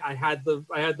I had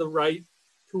the right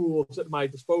tools at my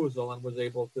disposal and was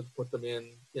able to put them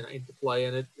into play,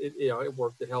 and it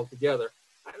worked. It held together.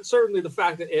 And certainly the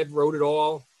fact that Ed wrote it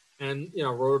all and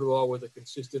wrote it all with a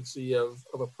consistency of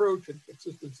approach and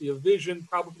consistency of vision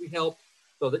probably helped.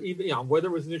 So that even whether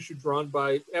it was an issue drawn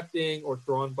by Epting or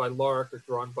drawn by Lark or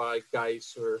drawn by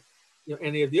Geis or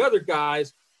any of the other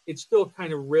guys, it still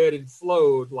kind of read and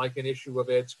flowed like an issue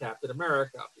of Ed's Captain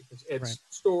America, because Ed's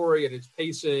story and his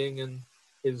pacing and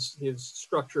his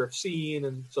structure of scene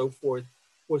and so forth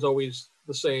was always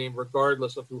the same,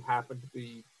 regardless of who happened to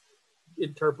be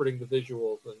interpreting the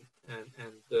visuals and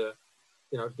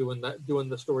doing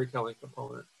the storytelling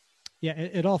component. Yeah,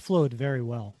 it all flowed very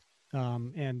well,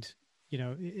 and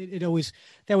it always,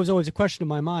 that was always a question in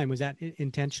my mind, was that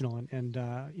intentional? And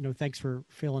thanks for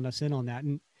filling us in on that.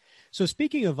 And so,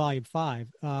 speaking of Volume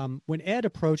 5, when Ed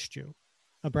approached you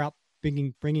about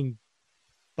bringing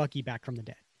Bucky back from the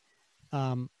dead,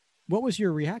 what was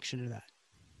your reaction to that?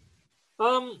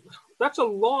 That's a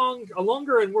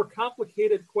longer and more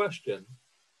complicated question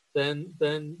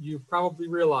than you probably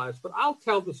realize. But I'll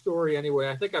tell the story anyway.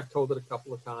 I think I've told it a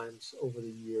couple of times over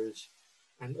the years,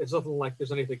 and it's nothing like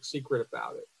there's anything secret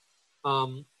about it.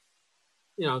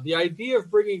 The idea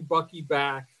of bringing Bucky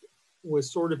back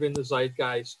was sort of in the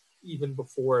zeitgeist even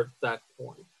before that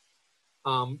point.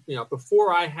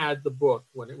 Before I had the book,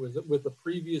 when it was with a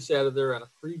previous editor and a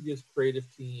previous creative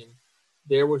team,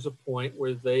 there was a point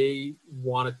where they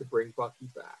wanted to bring Bucky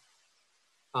back,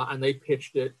 and they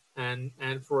pitched it, and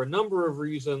for a number of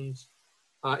reasons,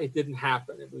 it didn't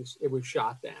happen. It was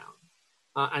shot down,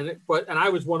 and I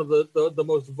was one of the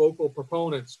most vocal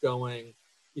proponents, going,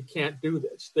 "You can't do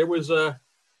this." There was a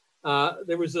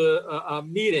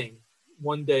meeting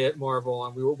one day at Marvel,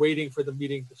 and we were waiting for the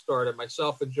meeting to start, and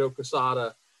myself and Joe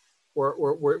Quesada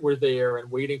were there and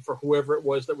waiting for whoever it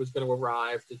was that was going to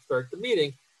arrive to start the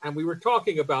meeting. And we were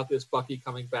talking about this Bucky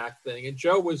coming back thing, and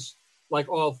Joe was like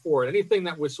all for it. Anything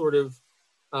that was sort of,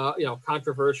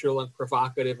 controversial and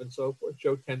provocative and so forth,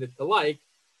 Joe tended to like,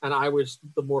 and I was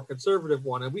the more conservative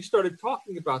one. And we started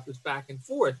talking about this back and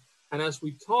forth. And as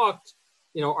we talked,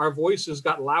 our voices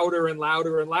got louder and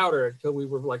louder and louder until we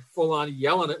were like full on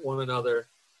yelling at one another.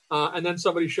 And then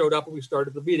somebody showed up and we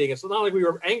started the meeting. It's not like we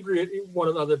were angry at one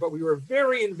another, but we were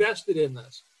very invested in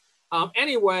this.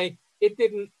 Anyway, it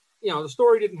didn't, the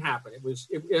story didn't happen.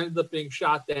 It ended up being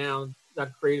shot down.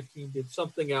 That creative team did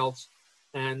something else.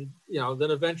 And,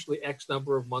 then eventually X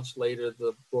number of months later,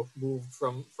 the book moved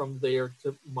from there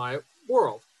to my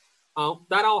world.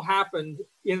 That all happened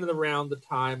in and around the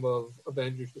time of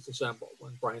Avengers Disassembled,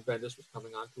 when Brian Bendis was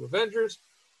coming on to Avengers.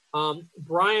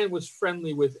 Brian was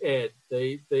friendly with Ed.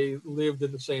 They lived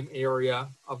in the same area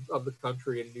of the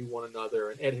country and knew one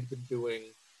another. And Ed had been doing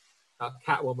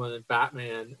Catwoman and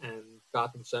Batman and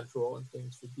Gotham Central and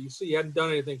things for DC. He hadn't done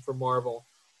anything for Marvel,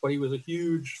 but he was a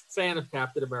huge fan of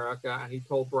Captain America. And he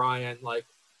told Brian, like,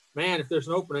 "Man, if there's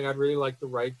an opening, I'd really like to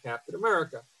write Captain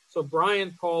America." So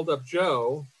Brian called up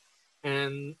Joe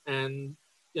and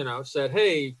said,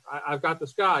 "Hey, I've got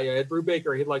this guy, Ed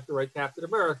Brubaker. He'd like to write Captain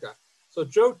America." So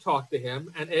Joe talked to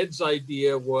him, and Ed's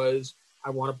idea was,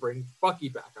 "I want to bring Bucky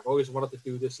back. I've always wanted to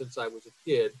do this since I was a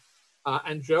kid."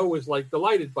 And Joe was like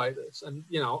delighted by this. And,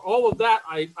 all of that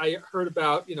I heard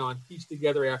about, and pieced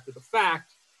together after the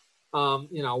fact.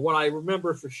 What I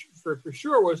remember for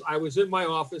sure was I was in my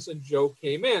office and Joe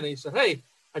came in and he said, "Hey,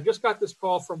 I just got this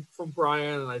call from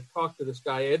Brian, and I talked to this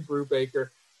guy, Ed Brubaker.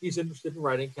 He's interested in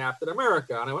writing Captain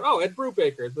America." And I went, "Oh, Ed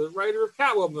Brubaker, the writer of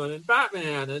Catwoman and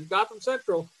Batman and Gotham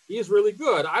Central. He's really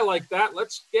good. I like that.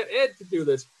 Let's get Ed to do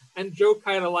this." And Joe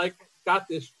kind of like got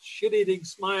this shit-eating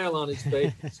smile on his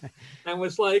face and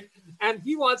was like, "And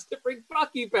he wants to bring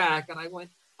Bucky back." And I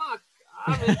went, "Fuck,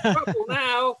 I'm in trouble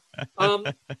now."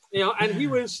 And he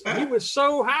was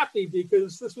so happy,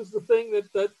 because this was the thing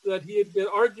that he had been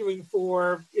arguing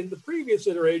for in the previous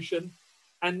iteration.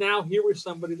 And now here was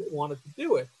somebody that wanted to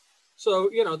do it. So,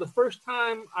 the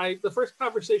first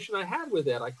conversation I had with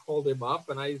Ed, I called him up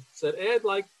and I said, "Ed,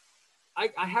 like,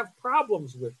 I have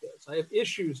problems with this. I have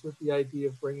issues with the idea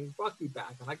of bringing Bucky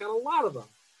back, and I got a lot of them."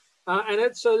 And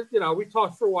Ed said, we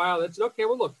talked for a while. Ed said, "Okay,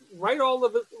 well, look, write all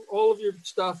of your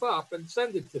stuff up and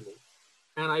send it to me."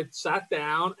 And I sat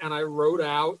down and I wrote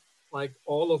out like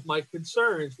all of my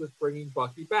concerns with bringing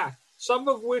Bucky back, some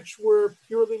of which were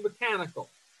purely mechanical.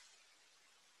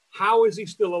 How is he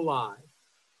still alive?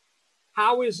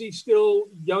 How is he still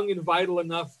young and vital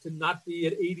enough to not be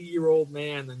an 80-year-old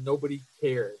man and nobody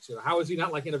cares? How is he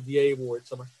not like in a VA ward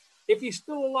somewhere? If he's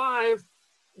still alive,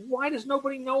 why does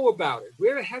nobody know about it?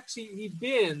 Where the heck's he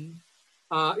been?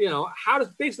 How does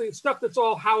basically stuff that's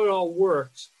all how it all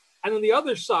works. And then the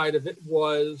other side of it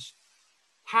was,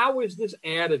 how is this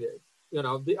additive?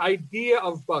 The idea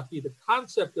of Bucky, the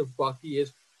concept of Bucky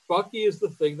is the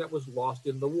thing that was lost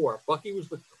in the war. Bucky was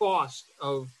the cost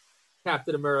of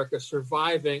Captain America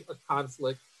surviving a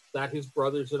conflict that his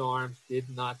brothers in arms did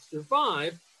not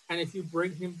survive. And if you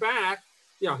bring him back,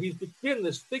 he's been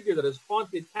this figure that has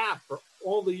haunted Cap for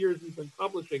all the years he's been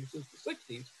publishing since the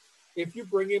 60s. If you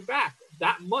bring him back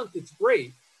that month, it's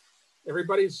great.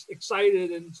 Everybody's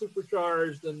excited and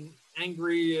supercharged and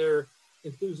angry or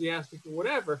enthusiastic or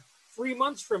whatever. 3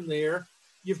 months from there,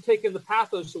 you've taken the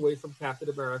pathos away from Captain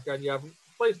America and you haven't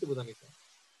replaced it with anything.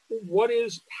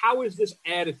 How is this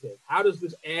additive? How does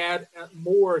this add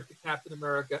more to Captain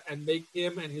America and make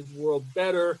him and his world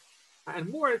better and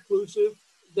more inclusive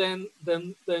than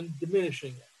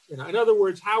diminishing it? In other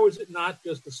words, how is it not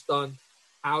just a stunt?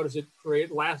 How does it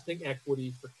create lasting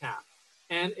equity for Cap?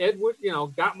 And Ed Wood,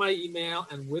 got my email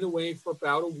and went away for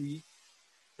about a week.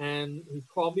 And he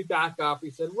called me back up. He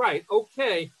said, right,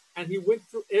 okay. And he went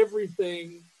through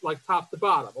everything like top to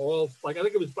bottom. I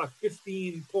think it was about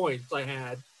 15 points I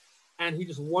had. And he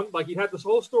just he had this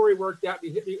whole story worked out. He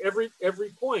hit me every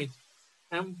point.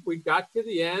 And we got to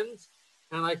the end.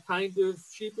 And I kind of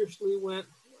sheepishly went,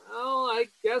 well, I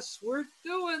guess we're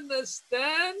doing this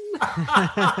then.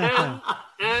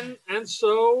 and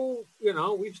so,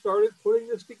 we started putting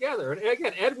this together. And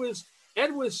again, Ed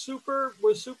was super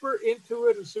into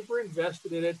it and super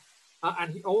invested in it.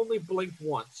 And he only blinked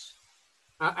once.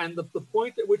 And the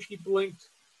point at which he blinked,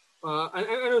 and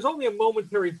it was only a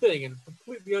momentary thing and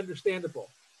completely understandable.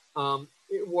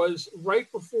 It was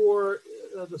right before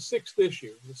the 6th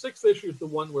issue. The 6th issue is the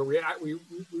one where we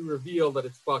reveal that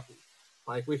it's Bucky.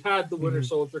 Like, we've had the Winter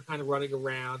Soldier kind of running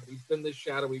around. He's been this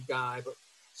shadowy guy, but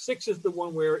 6 is the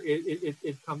one where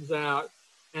it comes out.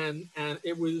 And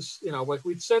it was,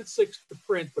 we'd sent 6 to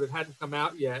print, but it hadn't come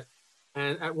out yet.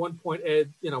 And at one point, Ed,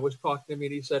 was talking to me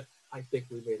and he said, I think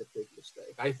we made a big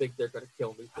mistake. I think they're going to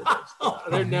kill me for this.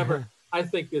 They're never, I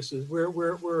think this is,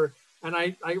 and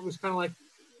I was kind of like,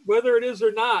 whether it is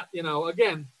or not,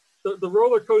 again, the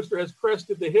roller coaster has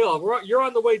crested the hill. You're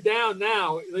on the way down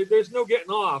now. There's no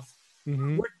getting off.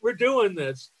 Mm-hmm. We're doing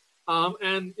this.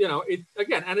 And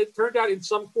it turned out in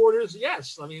some quarters,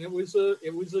 yes. I mean, it was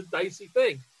a dicey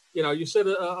thing. You said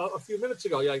a few minutes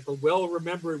ago, like the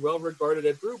well-remembered, well-regarded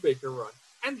Ed Brubaker run.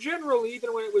 And generally,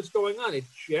 even when it was going on, it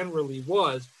generally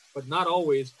was, but not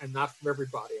always and not from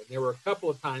everybody. And there were a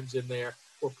couple of times in there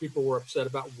where people were upset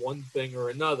about one thing or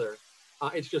another.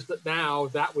 It's just that now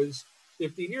that was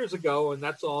 15 years ago, and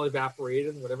that's all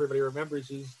evaporated. And what everybody remembers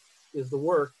is the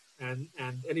work. And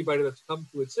anybody that's come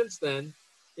to it since then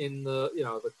in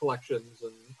the collections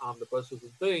and omnibuses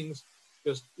and things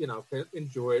just, can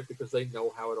enjoy it because they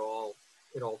know how it all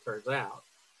turns out.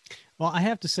 Well, I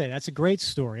have to say, that's a great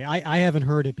story. I haven't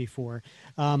heard it before.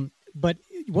 But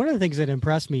one of the things that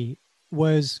impressed me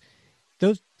was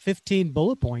those 15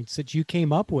 bullet points that you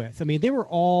came up with. I mean, they were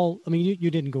all, you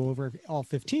didn't go over all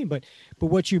 15, but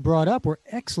what you brought up were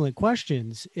excellent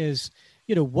questions is,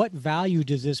 what value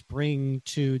does this bring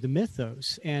to the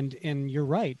mythos? And you're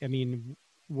right. I mean,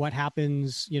 what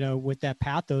happens, with that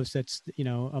pathos that's,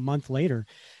 a month later,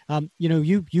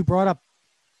 you brought up,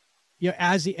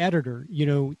 as the editor,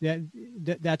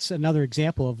 that's another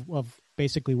example of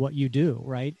basically what you do.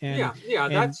 Right. And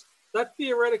that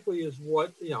theoretically is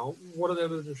what an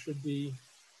editor should be,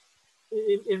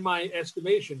 in my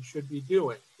estimation, should be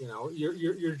doing.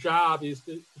 Your job is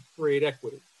to create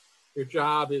equity. Your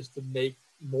job is to make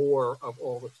more of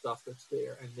all the stuff that's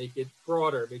there and make it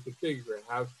broader, make it bigger, and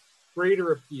have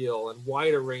greater appeal and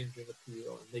wider ranging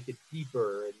appeal, and make it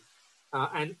deeper,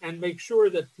 and make sure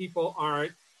that people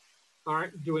aren't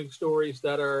doing stories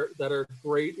that are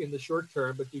great in the short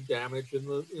term but do damage in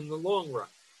the long run.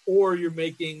 Or you're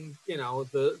making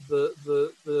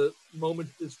the moment,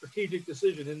 the strategic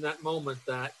decision in that moment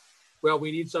that, well,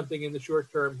 we need something in the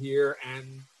short term here, and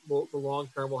the long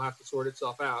term will have to sort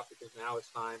itself out because now it's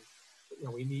time.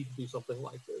 We need to do something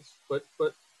like this. But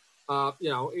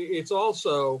it's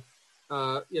also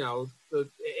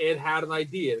Ed had an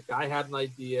idea. The guy had an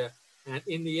idea, and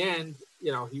in the end,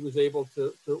 he was able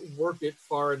to work it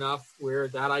far enough where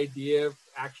that idea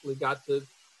actually got to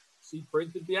see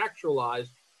print and be actualized,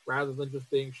 rather than just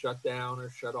being shut down or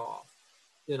shut off.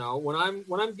 When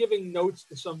I'm giving notes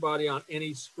to somebody on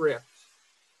any script,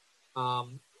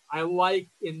 I like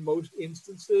in most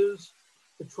instances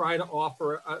to try to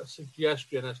offer a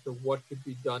suggestion as to what could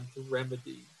be done to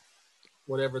remedy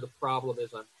whatever the problem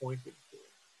is I'm pointing to.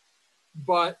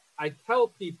 But I tell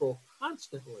people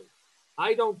constantly.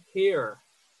 I don't care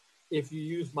if you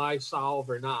use my solve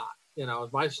or not.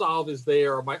 If my solve is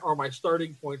there, or my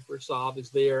starting point for solve is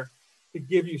there to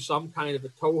give you some kind of a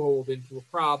toehold into a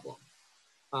problem,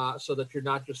 so that you're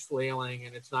not just flailing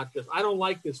and it's not just, I don't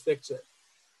like this, fix it.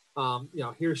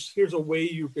 Here's a way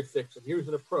you could fix it. Here's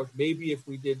an approach. Maybe if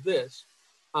we did this,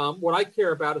 what I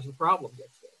care about is the problem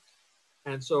gets fixed.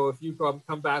 And so if you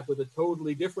come back with a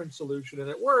totally different solution and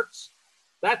it works,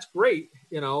 that's great.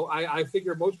 I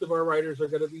figure most of our writers are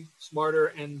going to be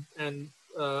smarter and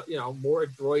more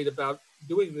adroit about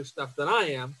doing this stuff than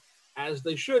I am, as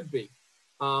they should be.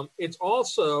 It's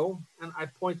also, and I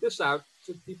point this out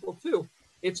to people too,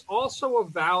 it's also a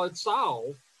valid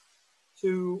solve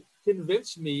to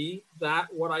convince me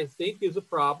that what I think is a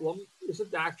problem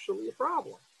isn't actually a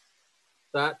problem.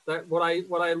 That what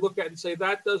I look at and say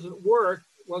that doesn't work.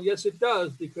 Well, yes, it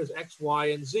does, because X,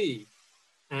 Y, and Z.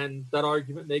 And that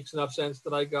argument makes enough sense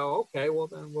that I go, okay, well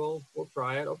then we'll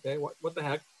try it. Okay, what the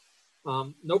heck?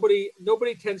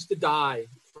 Nobody tends to die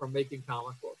from making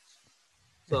comic books.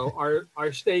 So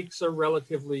our stakes are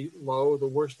relatively low. The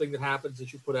worst thing that happens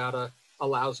is you put out a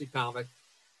lousy comic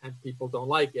and people don't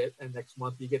like it, and next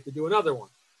month you get to do another one.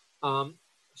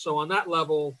 So on that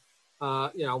level,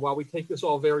 while we take this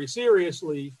all very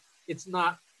seriously,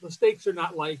 the stakes are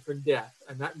not life and death.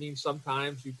 And that means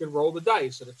sometimes you can roll the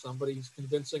dice. And if somebody's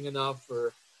convincing enough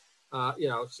or,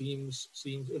 seems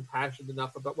impassioned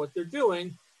enough about what they're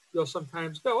doing, you'll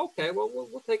sometimes go, okay, well,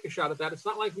 we'll take a shot at that. It's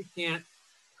not like we can't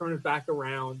turn it back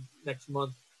around next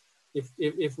month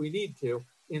if we need to.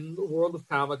 In the world of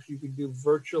comics, you can do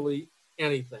virtually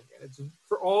anything. And it's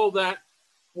for all that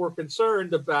we're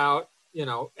concerned about,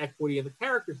 equity in the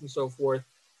characters and so forth.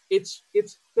 It's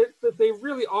that they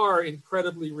really are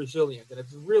incredibly resilient, and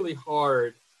it's really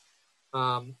hard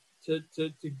to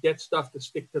get stuff to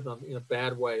stick to them in a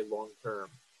bad way long term.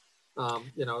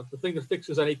 The thing that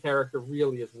fixes any character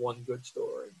really is one good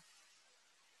story.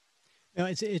 No,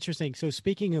 it's interesting. So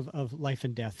speaking of life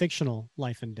and death, fictional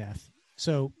life and death.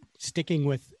 So sticking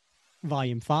with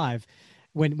Volume 5,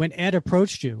 when Ed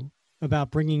approached you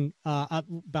about bringing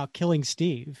about killing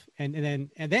Steve, and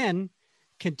then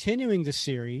continuing the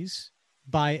series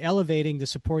by elevating the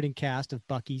supporting cast of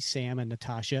Bucky, Sam, and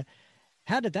Natasha,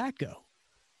 how did that go?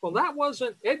 Well,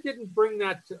 Ed didn't bring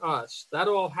that to us. That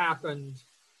all happened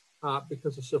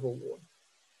because of Civil War.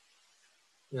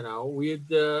 We had,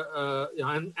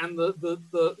 and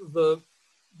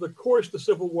the course to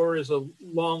Civil War is a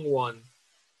long one,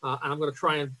 and I'm going to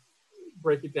try and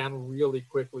break it down really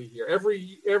quickly here.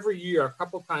 Every year, a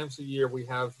couple times a year, we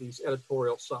have these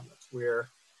editorial summits where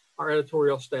our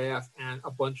editorial staff and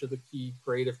a bunch of the key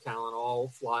creative talent all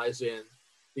flies in.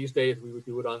 These days, we would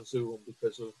do it on Zoom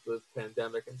because of the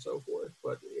pandemic and so forth.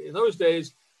 But in those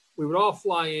days, we would all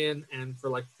fly in, and for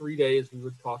like 3 days, we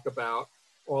would talk about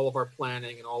all of our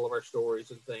planning and all of our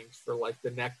stories and things for like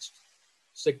the next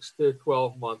 6 to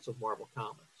 12 months of Marvel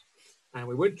Comics. And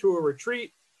we went to a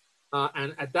retreat,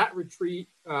 and at that retreat,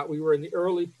 we were in the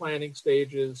early planning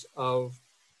stages of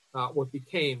what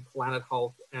became Planet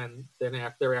Hulk, and then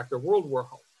thereafter World War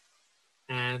Hulk.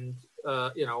 And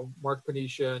Mark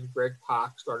Panisha and Greg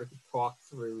Pak started to talk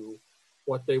through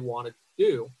what they wanted to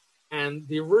do. And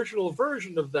the original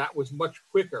version of that was much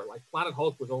quicker. Like Planet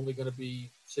Hulk was only going to be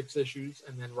 6 issues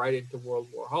and then right into World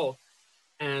War Hulk.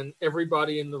 And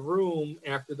everybody in the room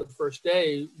after the first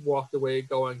day walked away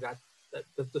going, that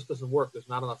just doesn't work. There's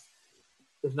not enough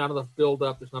build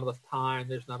up. There's not enough time.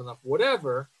 There's not enough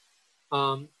whatever.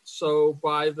 So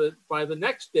by the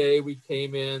next day we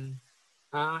came in,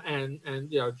 and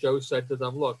Joe said to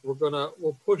them, look,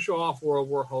 we'll push off World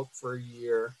War Hulk for a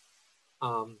year.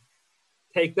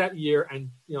 Take that year and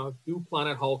do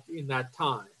Planet Hulk in that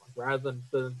time, rather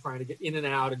than trying to get in and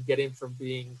out and get him from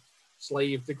being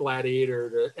slave to gladiator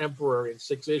to emperor in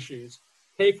 6 issues.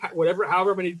 Take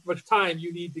however much time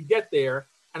you need to get there,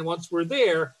 and once we're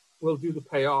there, we'll do the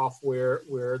payoff where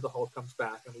the Hulk comes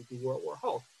back and we do World War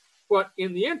Hulk. But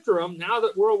in the interim, now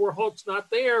that World War Hulk's not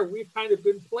there, we've kind of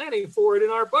been planning for it in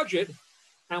our budget,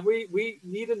 and we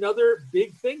need another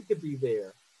big thing to be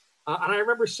there. And I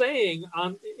remember saying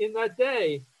in that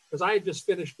day, because I had just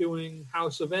finished doing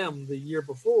House of M the year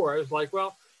before, I was like,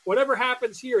 well, whatever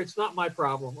happens here, it's not my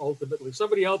problem, ultimately.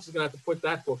 Somebody else is going to have to put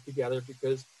that book together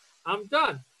because I'm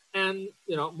done. And,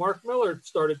 Mark Miller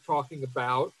started talking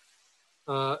about,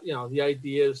 the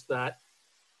ideas that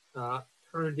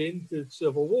turned into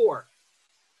Civil War,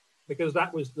 because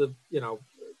that was the,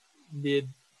 mid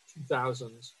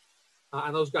 2000s.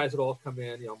 And those guys had all come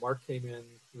in. Mark came in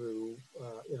through,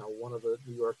 one of the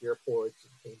New York airports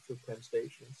and came through Penn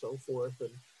Station and so forth.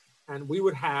 And And we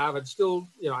would have, and still,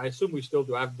 I assume we still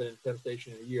do. I haven't been in Penn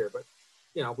Station in a year, but,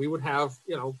 we would have,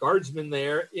 guardsmen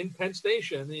there in Penn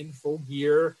Station in full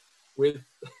gear with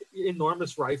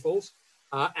enormous rifles,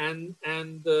 in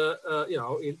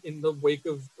the wake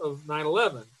of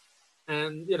 9/11.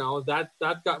 And,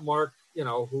 that got Mark,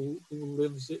 who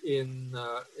lives in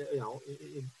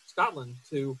Scotland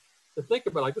to think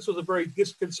about, like, this was a very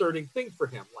disconcerting thing for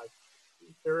him. Like,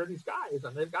 there are these guys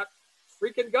and they've got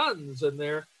freaking guns and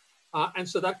and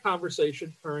so that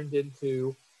conversation turned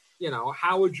into,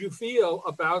 how would you feel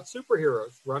about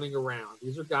superheroes running around?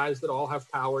 These are guys that all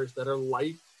have powers that are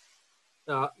light,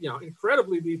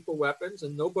 incredibly lethal weapons,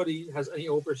 and nobody has any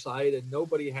oversight, and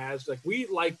nobody has, like, we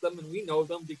like them and we know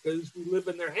them because we live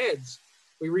in their heads.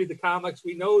 We read the comics,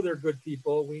 we know they're good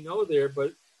people, we know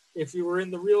but if you were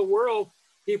in the real world,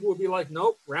 people would be like,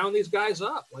 nope, round these guys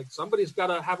up. Like, somebody's got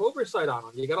to have oversight on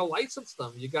them. You got to license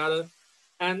them. You got to,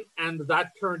 and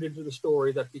that turned into the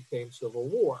story that became Civil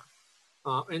War.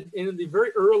 And in the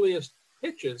very earliest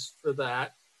pitches for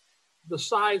that, the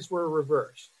sides were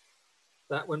reversed.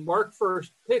 That when Mark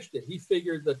first pitched it, he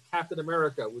figured that Captain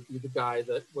America would be the guy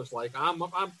that was like, I'm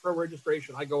pro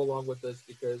registration. I go along with this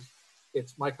because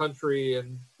it's my country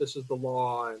and this is the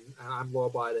law and I'm law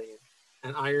abiding.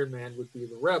 And Iron Man would be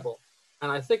the rebel.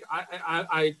 And I think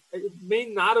it may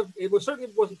not have,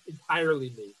 certainly wasn't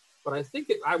entirely me, but I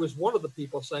think I was one of the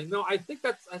people saying, no, I think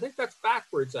that's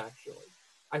backwards, actually.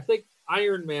 I think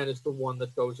Iron Man is the one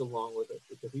that goes along with it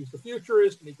because he's the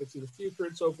futurist and he can see the future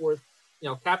and so forth.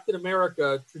 Captain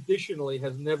America traditionally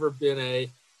has never been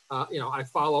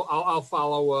I'll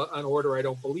follow an order I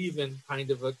don't believe in kind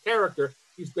of a character.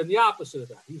 He's been the opposite of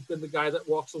that. He's been the guy that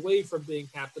walks away from being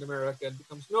Captain America and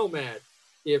becomes nomad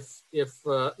if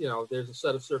there's a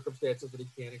set of circumstances that he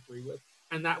can't agree with.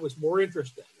 And that was more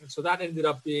interesting. And so that ended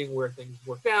up being where things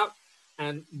worked out.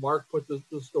 And Mark put the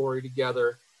story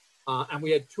together. And we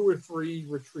had 2 or 3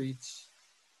 retreats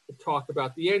to talk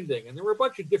about the ending. And there were a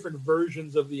bunch of different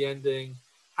versions of the ending,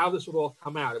 how this would all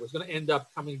come out. It was going to end up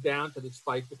coming down to this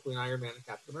fight between Iron Man and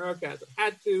Captain America, as it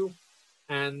had to.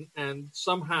 And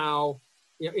somehow,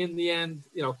 in the end,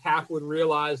 Cap would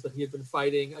realize that he had been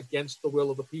fighting against the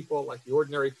will of the people. Like, the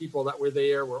ordinary people that were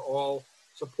there were all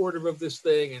supportive of this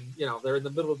thing. And, they're in the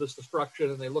middle of this destruction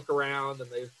and they look around and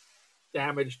they've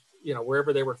damaged,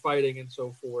 wherever they were fighting and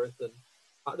so forth. And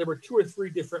there were 2 or 3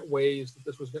 different ways that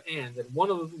this was going to end. And one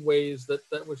of the ways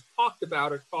that was talked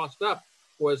about or tossed up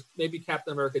was maybe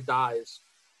Captain America dies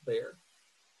there.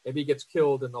 Maybe he gets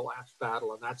killed in the last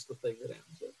battle, and that's the thing that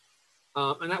ends it.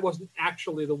 And that wasn't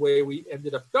actually the way we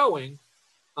ended up going,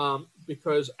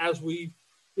 because as we,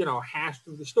 hashed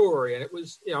through the story, and it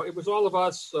was all of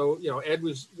us. So, Ed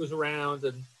was around,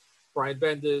 and Brian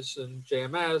Bendis, and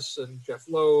JMS, and Jeff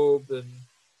Loeb, and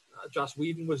Joss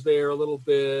Whedon was there a little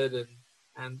bit, and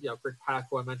Greg Pak,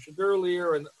 who I mentioned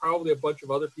earlier, and probably a bunch of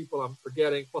other people I'm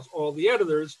forgetting, plus all the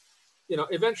editors.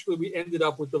 Eventually we ended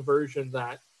up with the version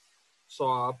that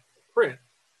saw print.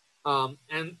 And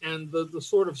the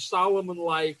sort of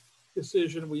Solomon-like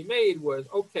decision we made was,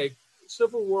 okay,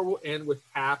 Civil War will end with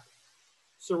Cap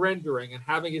surrendering and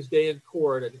having his day in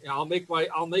court, and I'll make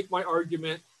my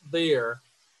argument there,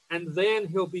 and then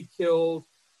he'll be killed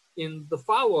in the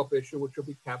follow-up issue, which will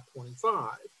be Cap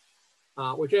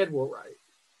 25, which Ed will write.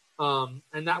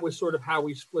 And that was sort of how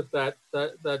we split that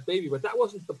baby. But that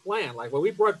wasn't the plan. Like, when we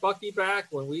brought Bucky back,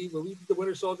 when we did the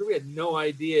Winter Soldier, we had no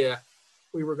idea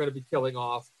we were going to be killing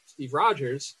off Steve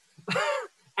Rogers.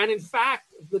 And in fact,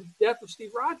 the death of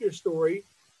Steve Rogers' story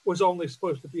was only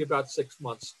supposed to be about 6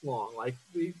 months long. Like,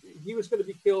 he was going to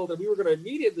be killed, and we were going to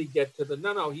immediately get to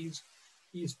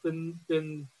he's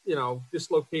been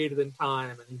dislocated in time,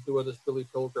 and he's doing this Billy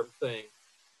Pilgrim thing.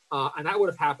 And that would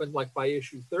have happened like by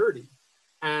issue 30.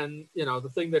 And,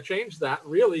 the thing that changed that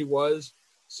really was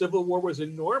Civil War was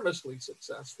enormously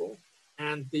successful.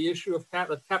 And the issue of Cap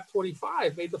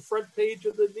 25 made the front page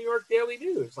of the New York Daily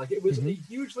News. Like, it was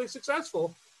hugely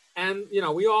successful. And,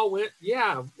 we all went,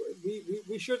 yeah,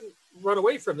 we shouldn't run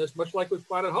away from this, much like with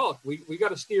Planet Hulk. We got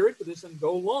to steer into this and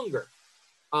go longer.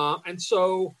 And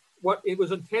so what it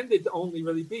was intended to only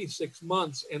really be 6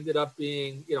 months ended up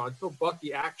being, until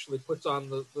Bucky actually puts on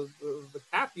the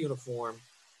Cap uniform,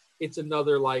 it's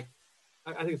another, like,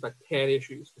 I think it's like 10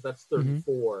 issues, because that's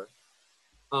 34.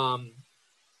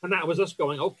 And that was us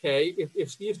going, okay,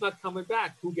 if Steve's not coming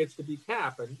back, who gets to be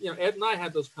Cap? And, Ed and I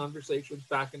had those conversations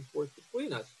back and forth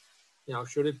between us.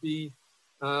 Should it be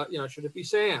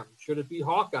Sam? Should it be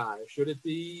Hawkeye? Should it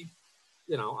be,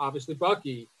 obviously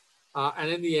Bucky? And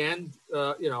in the end,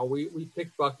 we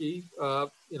picked Bucky,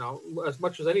 as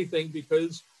much as anything,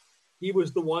 because he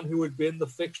was the one who had been the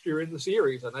fixture in the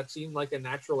series, and that seemed like a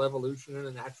natural evolution and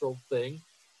a natural thing.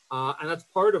 And that's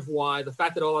part of why the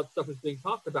fact that all that stuff is being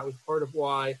talked about was part of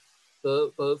why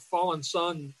the Fallen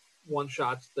Sun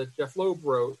one-shots that Jeff Loeb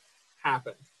wrote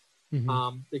happened.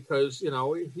 Because,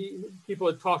 people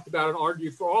had talked about and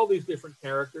argued for all these different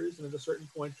characters. And at a certain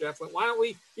point, Jeff went, why don't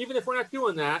we, even if we're not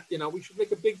doing that, we should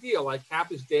make a big deal. Like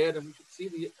Cap is dead and we should see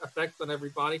the effects on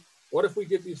everybody. What if we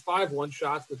did these 5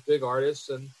 one-shots with big artists?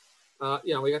 And,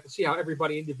 we got to see how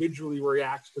everybody individually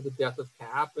reacts to the death of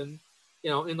Cap. And,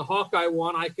 in the Hawkeye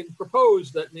one, I can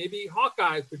propose that maybe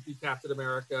Hawkeye could be Captain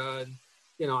America. And,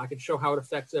 I can show how it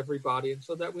affects everybody. And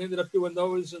so that we ended up doing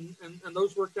those and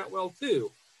those worked out well too.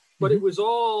 But it was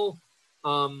all,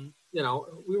 we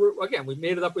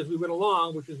made it up as we went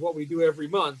along, which is what we do every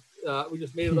month. We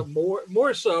just made it up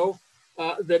more so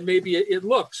than maybe it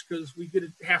looks, because we did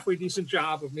a halfway decent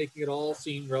job of making it all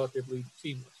seem relatively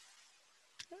seamless.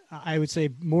 I would say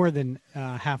more than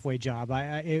halfway job.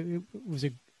 It was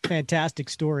a fantastic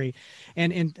story.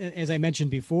 And as I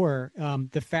mentioned before,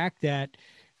 the fact that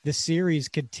the series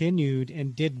continued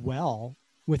and did well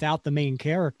without the main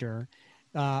character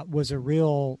was a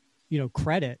real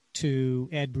credit to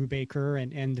Ed Brubaker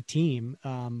and the team,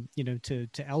 to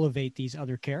elevate these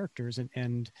other characters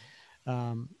and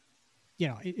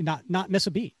not miss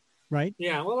a beat. Right.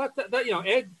 Yeah. Well,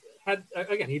 Ed had,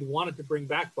 again, he'd wanted to bring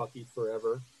back Bucky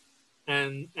forever,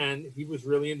 and he was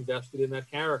really invested in that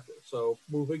character. So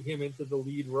moving him into the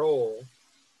lead role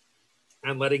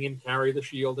and letting him carry the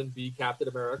shield and be Captain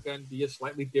America and be a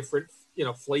slightly different,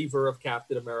 flavor of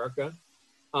Captain America.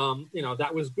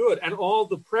 That was good. And all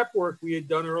the prep work we had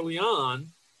done early on,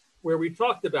 where we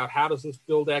talked about how does this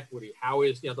build equity? How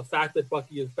is, the fact that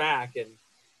Bucky is back and,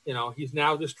 he's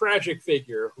now this tragic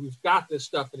figure who's got this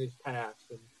stuff in his past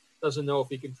and doesn't know if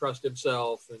he can trust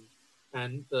himself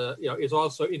and is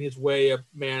also in his way a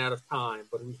man out of time,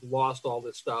 but who's lost all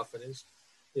this stuff and is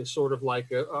sort of like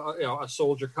a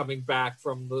soldier coming back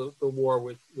from the war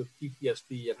with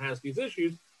PTSD and has these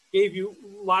issues, gave you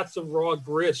lots of raw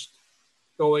grist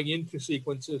going into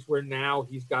sequences where now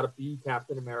he's got to be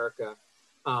Captain America,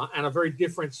 and a very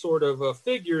different sort of a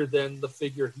figure than the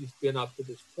figure he's been up to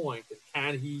this point.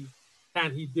 And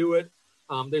can he do it?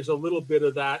 There's a little bit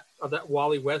of that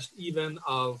Wally West even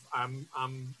of I'm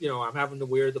having to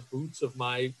wear the boots of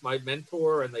my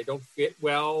mentor and they don't fit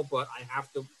well, but I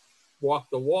have to walk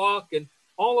the walk, and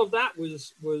all of that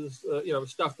was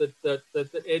stuff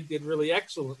that Ed did really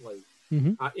excellently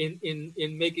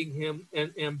in making him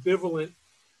an ambivalent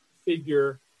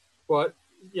figure, but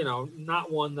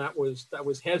not one that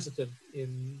was hesitant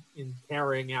in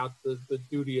carrying out the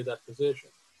duty of that position.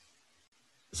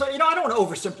 So I don't want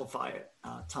to oversimplify it,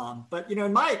 Tom, but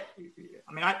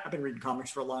I've been reading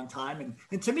comics for a long time,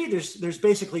 and to me there's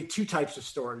basically 2 types of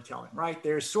storytelling, right?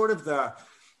 There's sort of the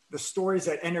stories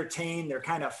that entertain, they're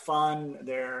kind of fun,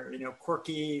 they're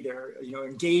quirky, they're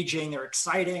engaging, they're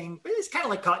exciting, but it's kind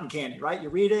of like cotton candy, right? You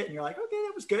read it and you're like, okay,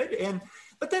 that was good.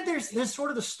 But then there's sort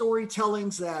of the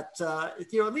storytellings that,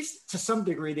 at least to some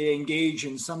degree, they engage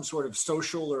in some sort of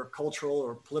social or cultural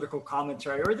or political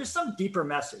commentary, or there's some deeper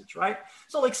message, right?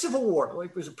 So like Civil War,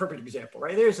 was a perfect example,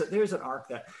 right? There's an arc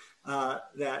that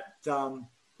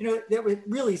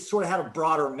really sort of had a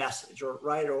broader message,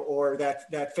 or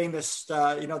that famous,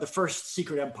 the first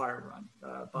Secret Empire run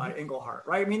by Englehart,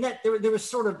 right? I mean, that there was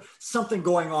sort of something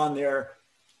going on there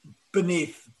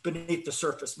beneath the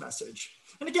surface message.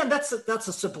 And again, that's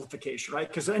a simplification, right?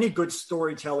 Because any good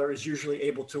storyteller is usually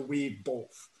able to weave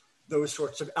both those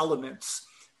sorts of elements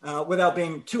without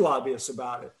being too obvious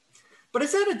about it. But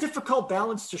is that a difficult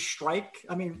balance to strike?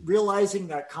 I mean, realizing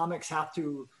that comics have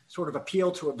to sort of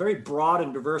appeal to a very broad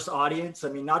and diverse audience. I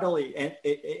mean, not only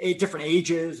different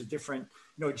ages, different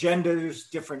genders,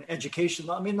 different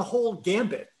education. I mean, the whole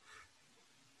gambit.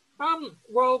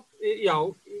 Well,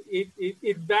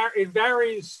 it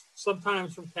varies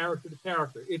sometimes from character to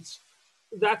character.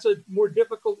 That's a more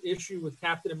difficult issue with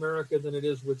Captain America than it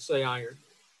is with, say, Iron Man.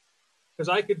 Because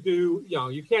I could do,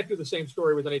 you can't do the same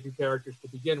story with any 2 characters to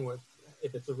begin with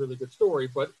if it's a really good story.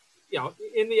 But,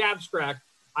 in the abstract,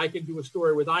 I can do a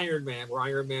story with Iron Man where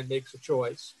Iron Man makes a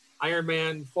choice. Iron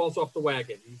Man falls off the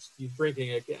wagon. He's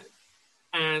drinking again.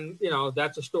 And,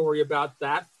 that's a story about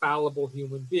that fallible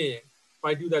human being. If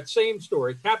I do that same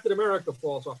story, Captain America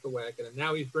falls off the wagon and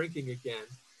now he's drinking again,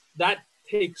 that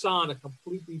takes on a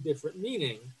completely different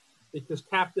meaning because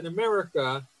Captain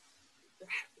America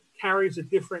carries a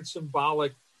different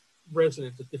symbolic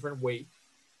resonance, a different weight.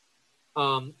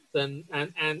 So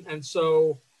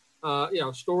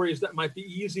stories that might be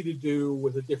easy to do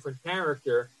with a different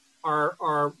character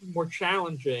are more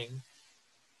challenging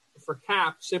for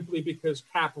Cap simply because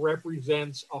Cap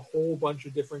represents a whole bunch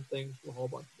of different things to a whole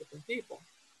bunch of different people.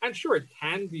 And sure, it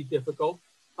can be difficult.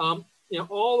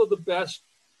 All of the best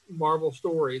Marvel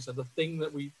stories, and the thing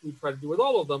that we try to do with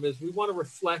all of them is we want to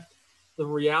reflect the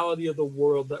reality of the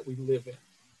world that we live in.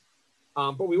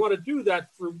 But we want to do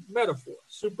that through metaphor,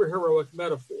 superheroic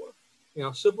metaphor.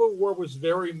 Civil War was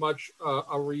very much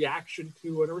a reaction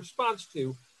to and a response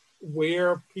to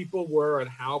where people were and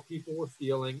how people were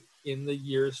feeling in the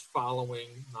years following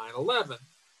 9/11.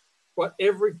 But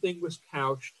everything was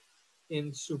couched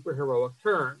in superheroic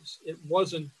terms. It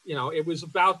wasn't, it was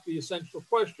about the essential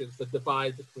questions, the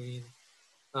divide between,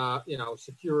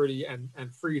 security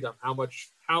and freedom. How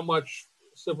much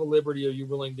civil liberty are you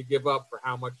willing to give up for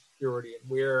how much security, and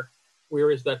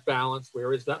where is that balance?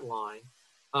 Where is that line?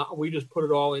 We just put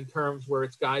it all in terms where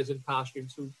it's guys in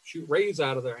costumes who shoot rays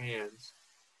out of their hands.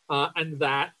 And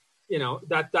that,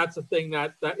 that's a thing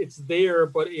that it's there,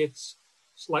 but it's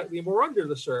slightly more under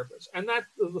the surface. And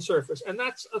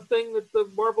that's a thing that the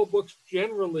Marvel books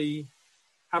generally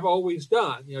have always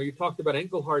done. You talked about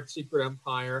Englehart's Secret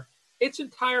Empire. It's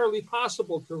entirely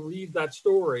possible to read that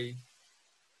story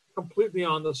completely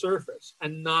on the surface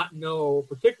and not know,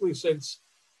 particularly since,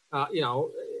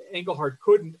 Englehart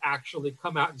couldn't actually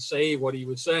come out and say what he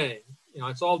was saying.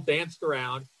 It's all danced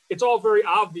around. It's all very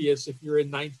obvious if you're in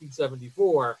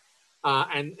 1974,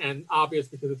 and obvious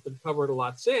because it's been covered a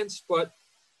lot since. But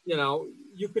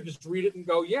you could just read it and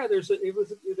go, yeah, there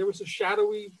was a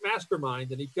shadowy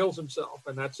mastermind, and he kills himself,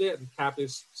 and that's it. And Cap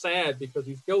is sad because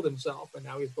he's killed himself, and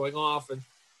now he's going off. And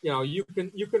you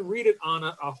can read it on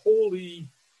a wholly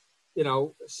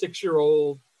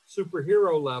 6-year-old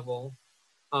superhero level.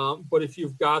 But if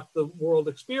you've got the world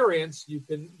experience, you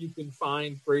can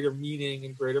find greater meaning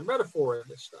and greater metaphor in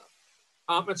this stuff.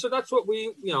 And so that's what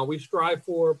we strive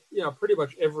for, pretty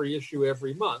much every issue,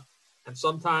 every month. And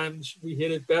sometimes we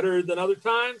hit it better than other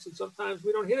times, and sometimes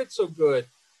we don't hit it so good.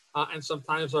 And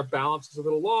sometimes our balance is a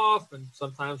little off, and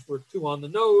sometimes we're too on the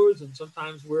nose, and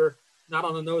sometimes we're not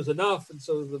on the nose enough, and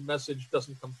so the message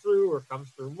doesn't come through or comes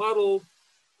through muddled.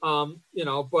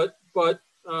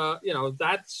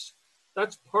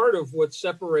 That's part of what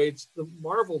separates the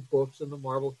Marvel books and the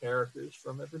Marvel characters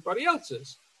from everybody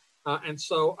else's. And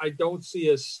so I don't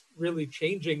see us really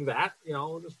changing that.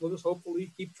 We'll just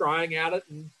hopefully keep trying at it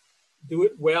and do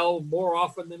it well more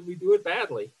often than we do it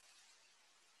badly.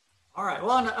 All right.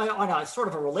 Well, on a sort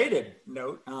of a related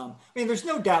note, there's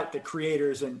no doubt that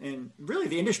creators and really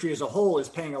the industry as a whole is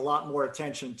paying a lot more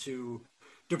attention to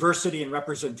diversity and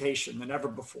representation than ever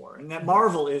before. And that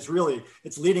Marvel is really,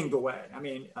 it's leading the way.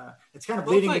 It's kind of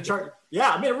leading the chart.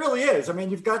 Yeah, it really is.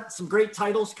 You've got some great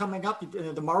titles coming up.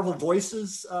 The Marvel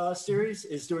Voices series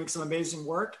is doing some amazing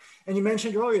work. And you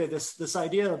mentioned earlier this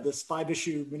idea of this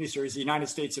 5-issue miniseries, The United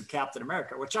States of Captain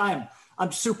America, which I'm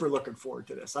super looking forward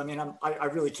to this. I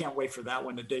really can't wait for that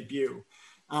one to debut.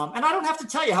 And I don't have to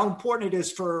tell you how important it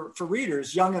is for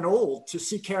readers, young and old, to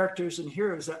see characters and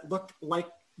heroes that look like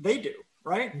they do.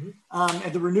 Right. Mm-hmm.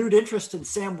 And the renewed interest in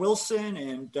Sam Wilson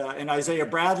and Isaiah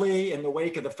Bradley in the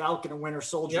wake of the Falcon and Winter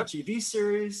Soldier TV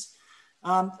series.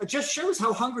 It just shows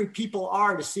how hungry people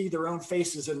are to see their own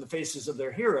faces in the faces of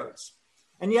their heroes.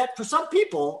 And yet for some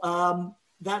people,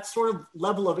 that sort of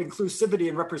level of inclusivity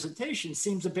and representation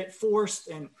seems a bit forced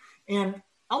and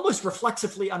almost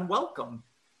reflexively unwelcome.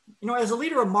 As a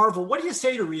leader of Marvel, what do you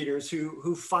say to readers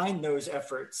who find those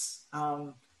efforts?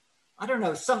 I don't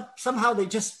know. Somehow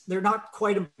they're not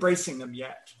quite embracing them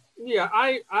yet. Yeah,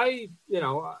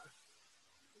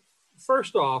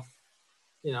 first off,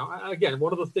 again,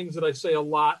 one of the things that I say a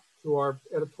lot to our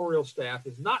editorial staff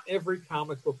is not every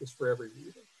comic book is for every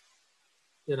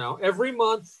reader. Every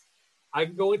month I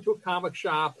can go into a comic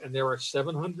shop and there are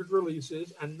 700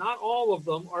 releases, and not all of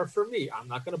them are for me. I'm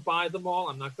not going to buy them all.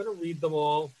 I'm not going to read them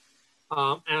all.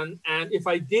 And if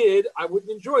I did, I wouldn't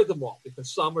enjoy them all because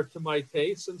some are to my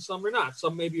taste and some are not.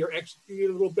 Some maybe are executed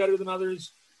a little better than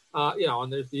others, and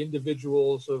there's the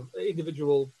individual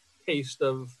taste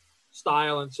of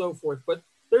style and so forth. But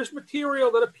there's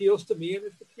material that appeals to me and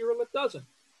there's material that doesn't.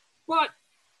 But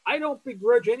I don't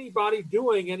begrudge anybody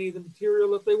doing any of the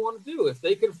material that they want to do. If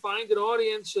they can find an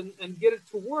audience and get it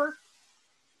to work,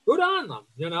 good on them,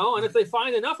 And if they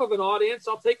find enough of an audience,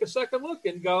 I'll take a second look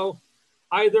and go,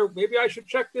 either maybe I should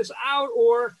check this out,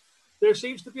 or there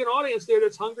seems to be an audience there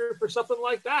that's hungry for something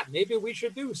like that. Maybe we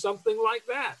should do something like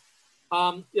that.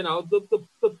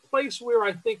 The place where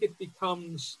I think it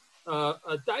becomes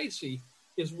dicey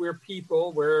is where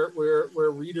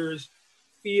readers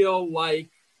feel like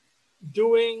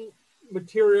doing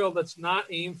material that's not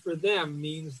aimed for them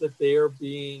means that they're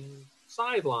being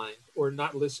sidelined or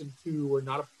not listened to or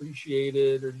not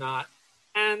appreciated or not.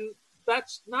 And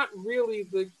that's not really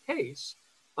the case.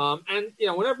 And,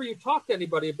 whenever you talk to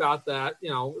anybody about that,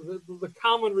 the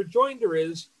common rejoinder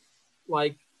is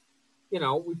like,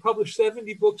 we publish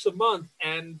 70 books a month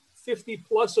and 50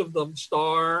 plus of them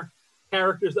star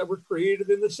characters that were created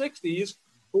in the 60s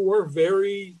who were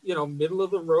very, middle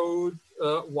of the road,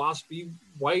 waspy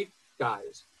white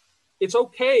guys. It's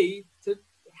okay to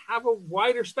have a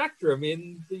wider spectrum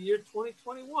in the year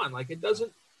 2021. Like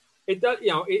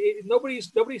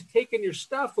nobody's taking your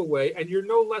stuff away, and you're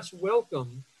no less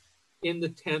welcome in the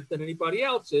tent than anybody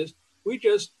else is. We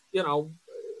just,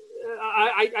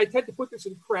 I tend to put this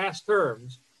in crass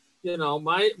terms.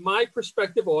 My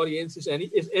prospective audience is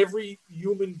every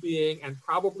human being and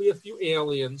probably a few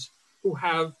aliens who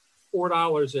have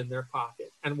 $4 in their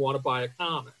pocket and want to buy a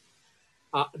comic.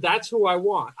 That's who I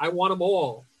want. I want them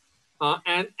all.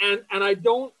 And I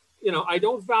don't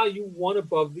value one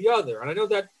above the other. And I know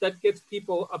that gets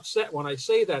people upset when I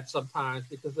say that sometimes,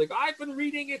 because they go, I've been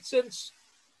reading it since,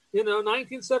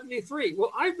 1973.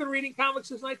 Well, I've been reading comics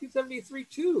since 1973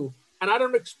 too. And I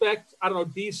don't expect,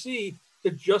 DC to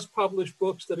just publish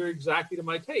books that are exactly to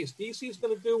my taste. DC is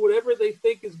going to do whatever they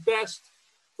think is best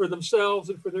for themselves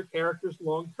and for their characters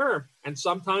long term. And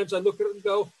sometimes I look at it and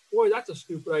go, boy, that's a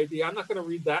stupid idea. I'm not going to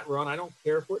read that run. I don't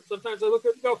care for it. Sometimes I look at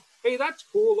it and go, hey, that's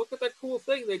cool. Look at that cool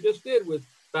thing they just did with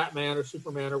Batman or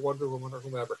Superman or Wonder Woman or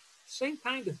whomever. Same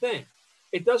kind of thing.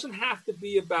 It doesn't have to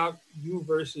be about you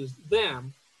versus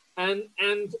them.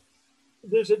 And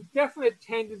there's a definite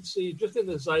tendency just in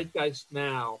the zeitgeist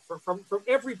now from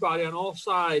everybody on all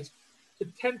sides to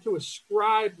tend to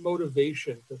ascribe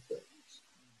motivation to things.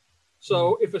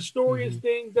 So if a story is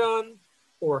being done,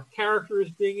 or a character is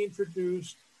being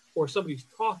introduced, or somebody's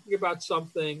talking about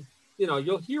something,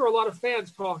 you'll hear a lot of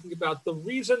fans talking about the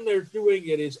reason they're doing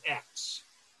it is X.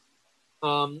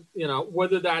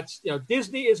 Whether that's,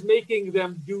 Disney is making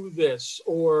them do this,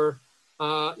 or,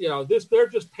 they're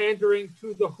just pandering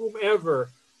to the whomever,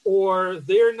 or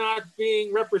they're not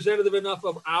being representative enough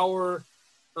of our,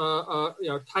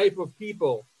 type of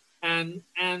people. And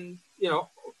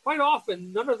quite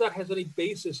often, none of that has any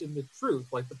basis in the truth.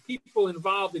 Like, the people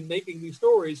involved in making these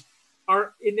stories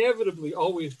are inevitably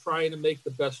always trying to make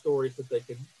the best stories that they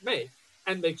can make,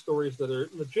 and make stories that are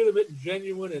legitimate and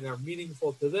genuine and are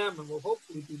meaningful to them and will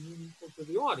hopefully be meaningful to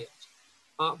the audience.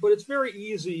 But it's very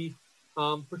easy,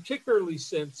 particularly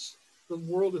since the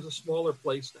world is a smaller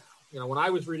place now. When I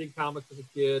was reading comics as a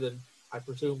kid, and I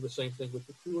presume the same thing with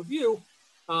the two of you,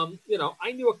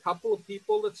 I knew a couple of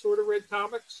people that sort of read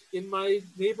comics in my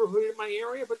neighborhood, in my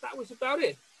area, but that was about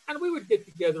it. And we would get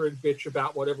together and bitch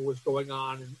about whatever was going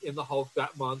on in the Hulk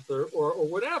that month or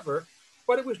whatever.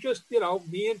 But it was just,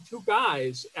 me and two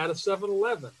guys at a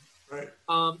 7-Eleven. Right.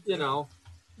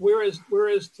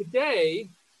 Whereas today,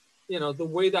 the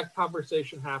way that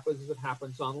conversation happens is it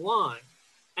happens online.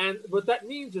 And what that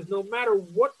means is no matter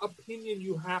what opinion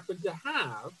you happen to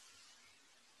have,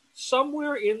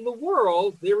 somewhere in the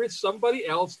world, there is somebody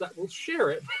else that will share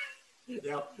it.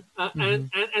 Yeah. And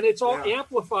it's all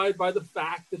amplified by the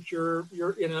fact that you're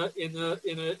in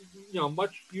a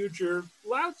much huger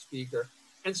loudspeaker.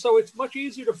 And so it's much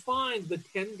easier to find the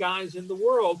 10 guys in the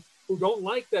world who don't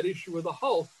like that issue of the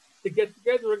Hulk to get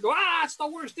together and go, it's the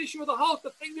worst issue of the Hulk,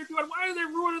 the thing they're doing. Why are they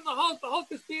ruining the Hulk? The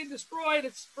Hulk is being destroyed.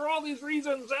 It's for all these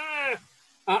reasons.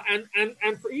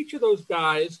 And for each of those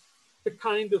guys to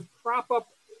kind of prop up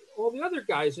all the other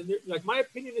guys. And like, my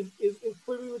opinion is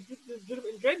clearly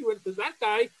legitimate and genuine, because that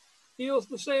guy feels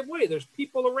the same way. There's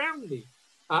people around me.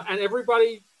 And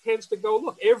everybody tends to go,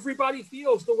 look, everybody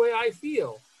feels the way I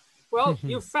feel. Well,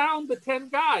 you found the 10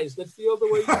 guys that feel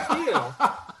the way you feel.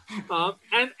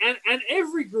 And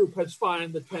every group has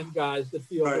found the 10 guys that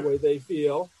feel the way they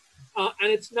feel. And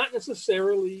it's not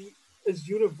necessarily as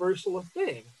universal a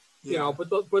thing. But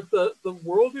the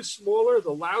world is smaller,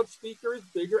 the loudspeaker is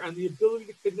bigger, and the ability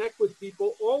to connect with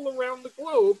people all around the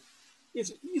globe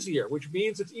is easier, which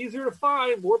means it's easier to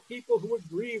find more people who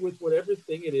agree with whatever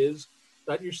thing it is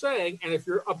that you're saying. And if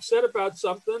you're upset about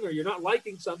something or you're not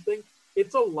liking something,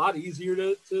 it's a lot easier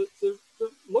to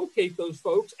locate those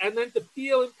folks, and then to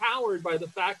feel empowered by the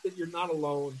fact that you're not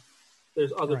alone.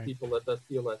 There's other people that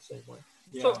feel that same way.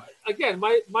 Yeah. So again,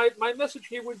 my message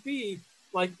here would be,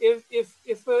 like,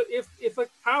 if a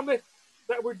comic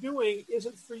that we're doing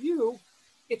isn't for you,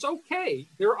 it's okay.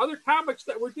 There are other comics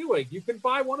that we're doing. You can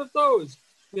buy one of those,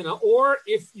 or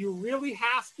if you really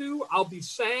have to, I'll be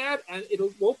sad and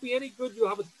won't be any good. You'll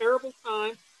have a terrible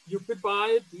time. You could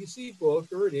buy a DC book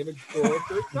or an Image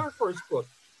book or a Dark Horse book.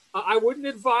 I wouldn't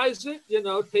advise it.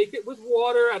 Take it with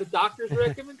water at a doctor's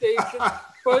recommendation.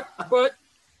 But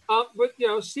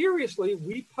seriously,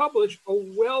 we publish a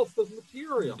wealth of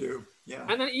material. We do. Yeah.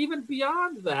 And then even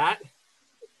beyond that,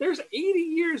 there's 80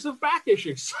 years of back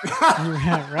issues.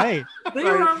 Right.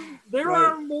 There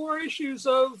are more issues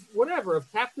of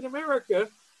Captain America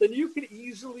than you could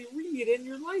easily read in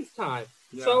your lifetime.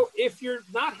 Yeah. So if you're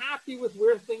not happy with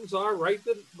where things are right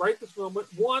this moment,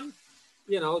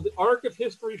 the arc of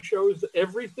history shows that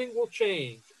everything will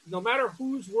change. No matter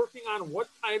who's working on what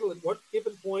title at what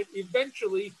given point,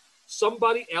 eventually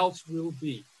somebody else will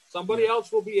be. Somebody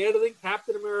else will be editing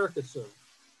Captain America soon.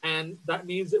 And that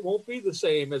means it won't be the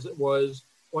same as it was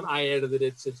when I edited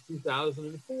it since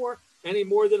 2004, any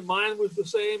more than mine was the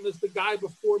same as the guy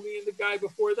before me and the guy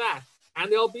before that.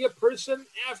 And there'll be a person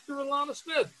after Alana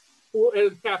Smith who will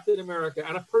edit Captain America,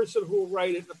 and a person who will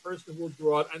write it, and a person who will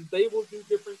draw it, and they will do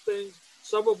different things,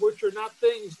 some of which are not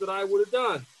things that I would have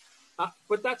done.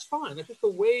 But that's fine. That's just the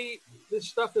way this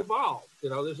stuff evolved.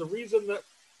 There's a reason that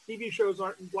TV shows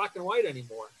aren't in black and white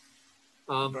anymore.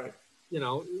 Right.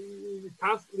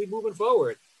 Constantly moving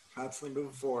forward.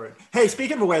 Hey,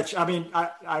 speaking of which, I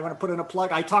want to put in a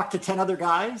plug. I talked to 10 other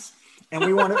guys, and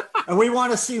we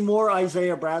want to see more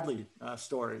Isaiah Bradley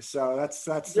stories. So that's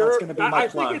going to be my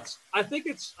plug. I think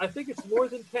it's more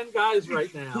than 10 guys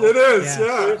right now. It is.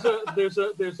 Yeah.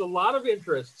 There's a lot of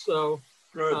interest. So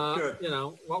good.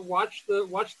 Watch the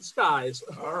skies.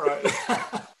 All right.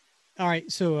 All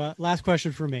right. So last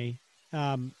question for me.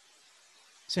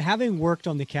 So having worked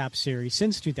on the Cap series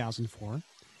since 2004,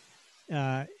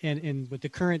 and with the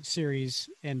current series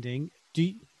ending,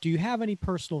 do you have any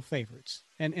personal favorites?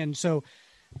 And so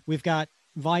we've got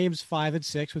volumes 5 and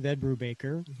 6 with Ed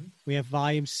Brubaker. Mm-hmm. We have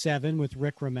volume 7 with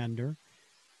Rick Remender,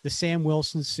 the Sam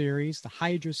Wilson series, the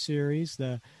Hydra series,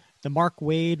 the Mark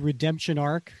Waid redemption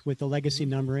arc with the legacy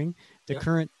numbering, the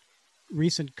current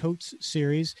recent Coates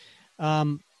series. For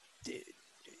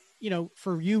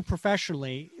you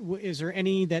professionally, is there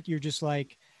any that you're just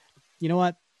like, you know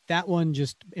what, that one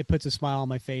it puts a smile on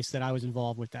my face that I was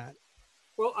involved with that?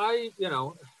 Well,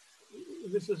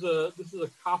 this is a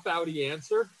cop-outy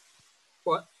answer,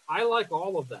 but I like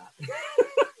all of that.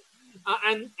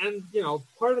 and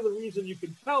part of the reason you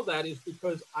can tell that is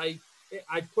because I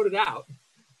put it out.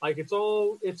 Like it's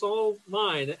all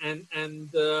mine. And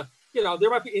there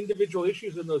might be individual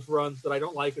issues in those runs that I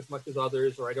don't like as much as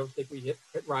others, or I don't think we hit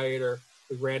right, or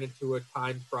we ran into a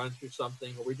time crunch or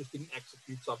something, or we just didn't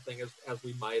execute something as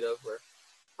we might have, or,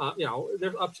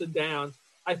 there's ups and downs.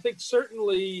 I think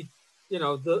certainly,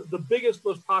 the biggest,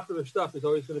 most popular stuff is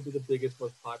always going to be the biggest,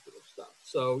 most popular stuff.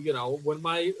 So, when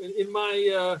my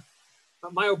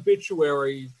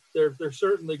obituary, they're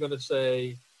certainly going to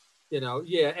say,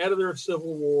 editor of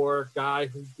Civil War, guy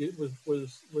who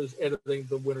was editing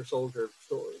the Winter Soldier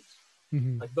stories.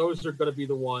 Mm-hmm. Like those are going to be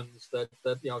the ones that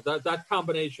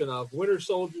combination of Winter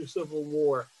Soldier, Civil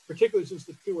War, particularly since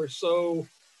the two are so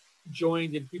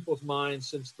joined in people's minds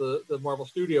since the Marvel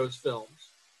Studios films.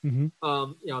 Mm-hmm.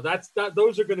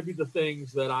 Those are going to be the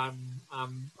things that I'm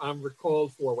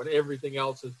recalled for when everything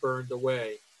else is burned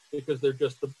away, because they're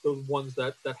just the ones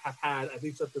that have had, at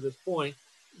least up to this point,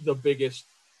 the biggest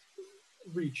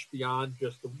reach beyond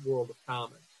just the world of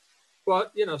comics.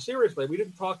 But seriously, we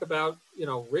didn't talk about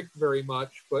Rick very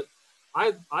much, but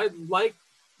I like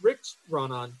Rick's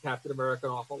run on Captain America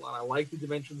an awful lot. I like the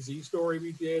Dimension Z story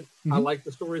we did. Mm-hmm. I like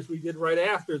the stories we did right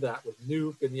after that with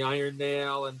Nuke and the Iron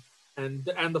Nail and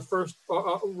the first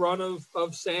run of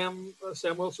Sam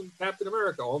Wilson Captain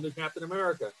America, all new Captain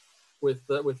America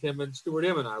with him and Stuart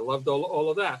Immonen. I loved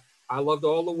all of that. I loved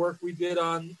all the work we did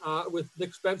on with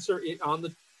Nick Spencer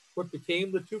on what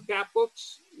became the 2 Cap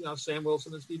books, Sam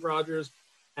Wilson and Steve Rogers,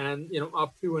 and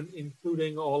up to and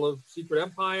including all of Secret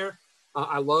Empire.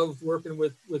 I loved working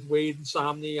with Waid and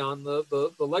Somni on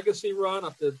the Legacy run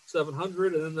up to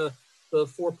 700, and then the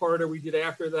 4-parter we did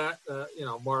after that.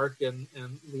 Mark and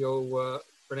Leo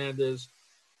Fernandez.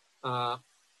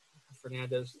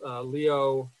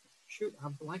 Leo. Shoot,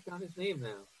 I'm blanking on his name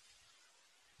now.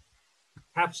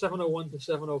 Cap 701 to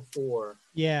 704.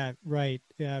 Yeah, right.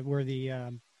 Where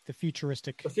the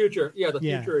futuristic. The future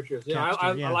issues.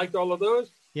 I liked all of those.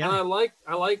 Yeah. And I like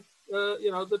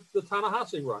the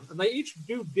Ta-Nehisi run, and they each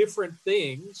do different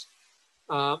things,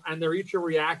 and they're each a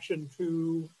reaction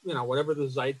to whatever the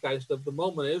zeitgeist of the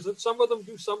moment is. And some of them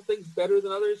do some things better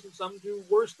than others, and some do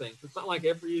worse things. It's not like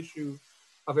every issue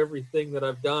of everything that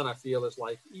I've done I feel is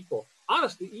like equal.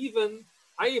 Honestly,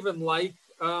 I even like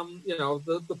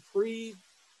the pre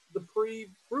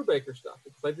Brubaker stuff,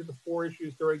 because I did the 4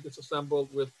 issues during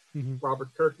Disassembled with Robert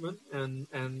Kirkman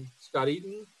and Scott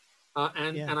Eaton.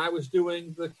 And I was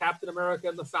doing the Captain America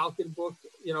and the Falcon book,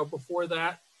 before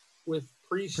that with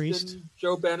Priest. And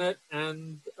Joe Bennett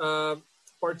and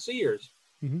Bart Sears.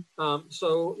 Mm-hmm.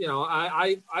 So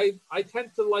I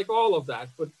tend to like all of that,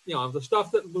 but the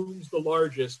stuff that looms the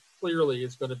largest clearly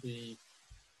is going to be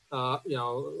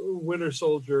Winter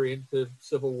Soldier into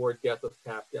Civil War, Death of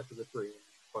Cap, Death of the Tree.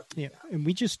 Yeah, and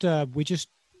we just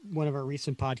one of our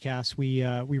recent podcasts we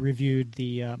reviewed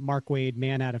the Mark Waid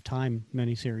Man Out of Time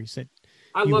miniseries that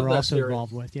I you love were that also series.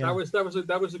 involved with. Yeah,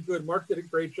 that was a good. Mark did a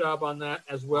great job on that,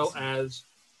 as well as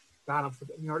God, I'm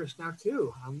forgetting the artist now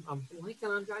too. I'm blanking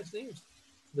on guys' names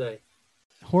today.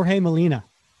 Jorge Molina,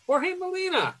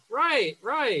 right,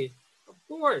 of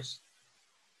course.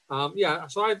 So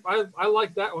I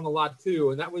like that one a lot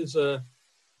too, and that was a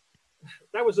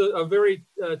very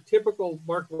typical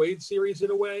Mark Waid series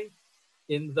in a way,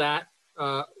 in that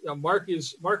Mark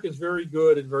is very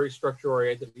good and very structure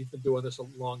oriented. He's been doing this a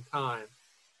long time,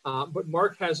 but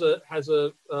Mark has a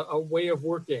way of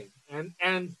working,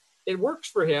 and it works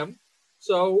for him,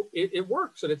 so it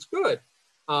works and it's good.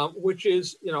 Which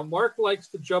is, Mark likes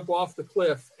to jump off the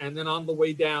cliff and then on the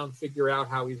way down figure out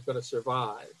how he's going to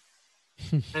survive.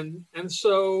 and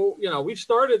so we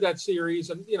started that series,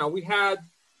 and we had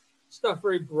stuff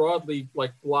very broadly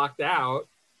like blocked out,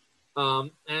 but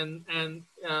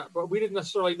we didn't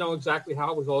necessarily know exactly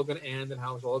how it was all going to end and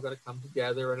how it was all going to come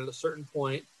together. And at a certain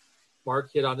point,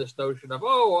 Mark hit on this notion of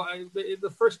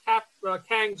the first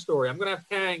Kang story, I'm going to have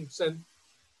Kang send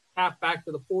Cap back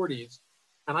to the 40s,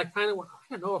 and I kind of went, I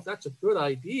don't know if that's a good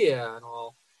idea and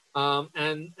all.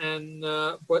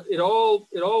 But it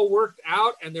all worked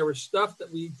out, and there was stuff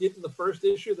that we did in the first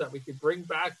issue that we could bring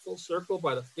back full circle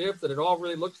by the 5th, and it all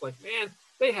really looks like, man,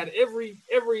 they had every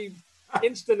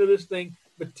instant of this thing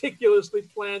meticulously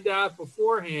planned out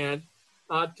beforehand.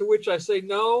 To which I say,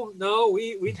 no,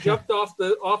 we jumped off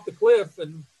the cliff,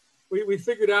 and we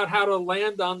figured out how to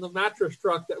land on the mattress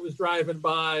truck that was driving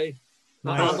by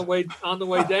on the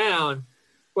way down,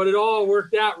 but it all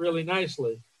worked out really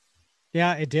nicely.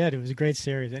 Yeah, it did. It was a great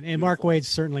series. And Mark Waid's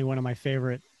certainly one of my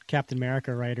favorite Captain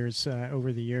America writers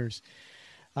over the years.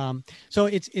 So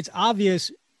it's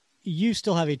obvious you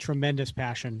still have a tremendous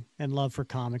passion and love for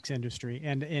comics industry.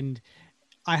 And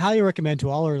I highly recommend to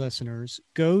all our listeners,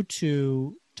 go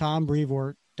to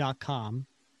tombrevoort.com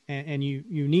and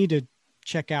you need to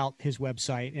check out his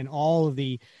website and all of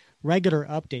the regular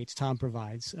updates Tom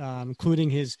provides, including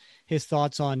his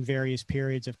thoughts on various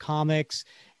periods of comics,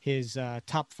 his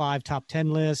top 5, top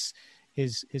 10 lists,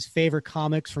 his favorite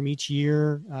comics from each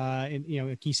year. And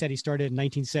he said he started in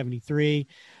 1973.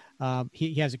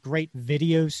 He has a great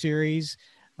video series,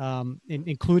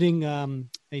 including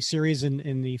a series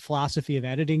in the philosophy of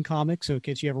editing comics. So in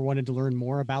case you ever wanted to learn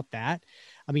more about that,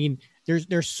 I mean,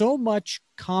 there's so much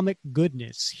comic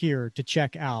goodness here to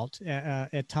check out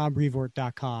at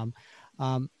tombrevoort.com.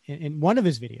 In one of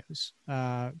his videos,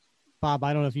 Bob,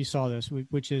 I don't know if you saw this,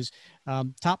 which is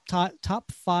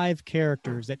top 5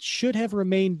 characters that should have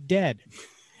remained dead.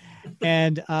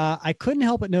 And I couldn't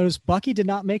help but notice Bucky did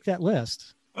not make that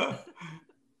list.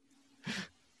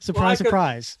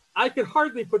 Surprise. I could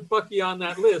hardly put Bucky on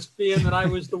that list, being that I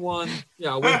was the one,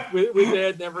 with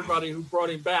Ed and everybody who brought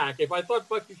him back. If I thought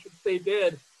Bucky should stay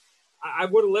dead, I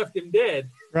would have left him dead.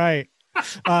 Right.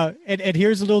 And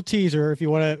here's a little teaser. If you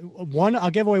want to,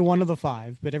 I'll give away one of the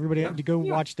 5, but everybody have to go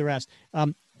watch the rest.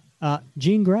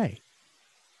 Jean Grey,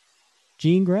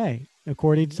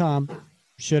 according to Tom,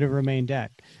 should have remained dead.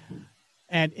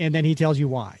 And then he tells you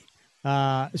why.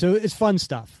 So it's fun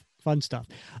stuff.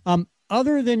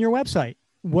 Other than your website,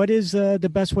 what is the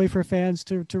best way for fans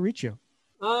to reach you?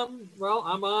 Well,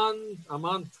 I'm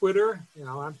on Twitter.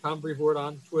 I'm Tom Brevoort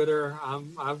on Twitter.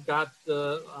 I'm on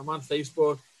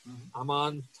Facebook. I'm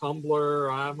on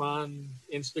Tumblr. I'm on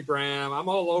Instagram. I'm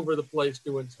all over the place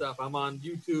doing stuff. I'm on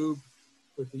YouTube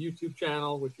with the YouTube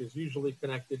channel, which is usually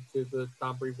connected to the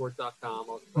tombrevoort.com.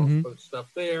 I'll post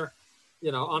stuff there.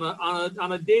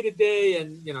 On a day-to-day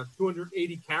and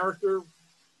 280 character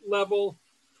level,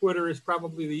 Twitter is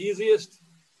probably the easiest.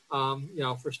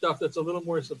 For stuff that's a little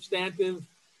more substantive,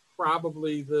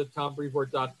 probably the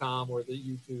tombrevoort.com or the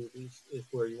YouTube is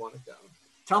where you want to go.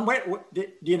 Tom, wait, do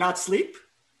you not sleep?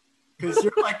 Because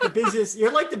you're like the busiest.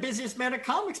 You're like the busiest man in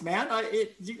comics, man.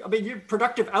 Your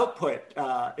productive output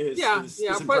is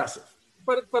impressive.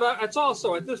 But it's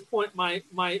also, at this point, my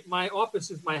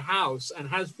office is my house and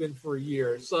has been for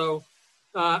years. So,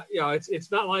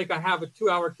 it's not like I have a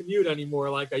 2-hour commute anymore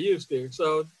like I used to.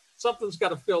 So something's got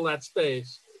to fill that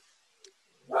space.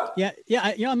 Yeah.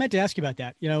 I meant to ask you about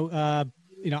that.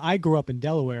 I grew up in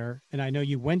Delaware, and I know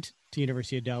you went to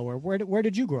University of Delaware. Where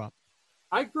did you grow up?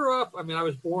 I grew up. I mean, I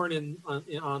was born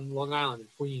on Long Island in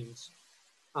Queens,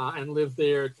 and lived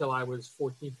there till I was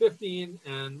 14, 15,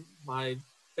 and my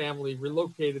family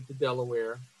relocated to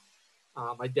Delaware.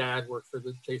 My dad worked for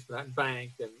the Chase Manhattan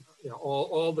Bank, and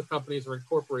all the companies are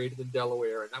incorporated in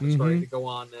Delaware, and that was starting to go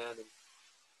on then. And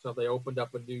so they opened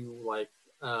up a new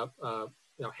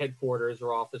headquarters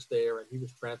or office there, and he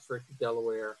was transferred to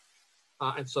Delaware.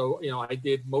 And so, I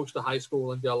did most of high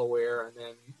school in Delaware, and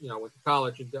then, went to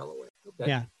college in Delaware. Okay.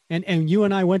 Yeah. And you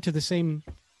and I went to the same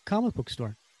comic book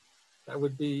store. That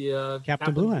would be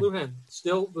Captain Blue Hen.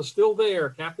 Still there,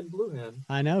 Captain Blue Hen.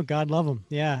 I know. God love him.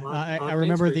 Yeah. I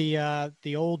remember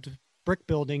the old brick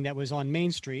building that was on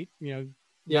Main Street.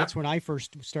 That's when I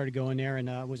first started going there.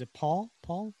 And was it Paul?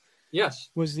 Paul? Yes.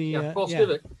 Was the Paul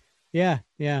Stivic. Yeah.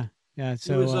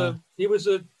 So he was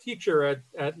a teacher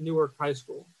at Newark High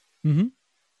School. Mm-hmm.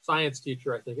 Science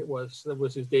teacher, I think it was. That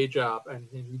was his day job, and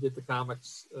he did the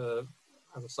comics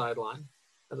as a sideline,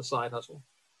 as a side hustle.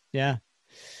 Yeah.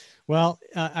 Well,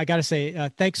 I got to say,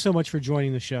 thanks so much for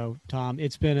joining the show, Tom.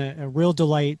 It's been a real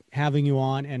delight having you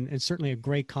on, and certainly a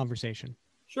great conversation.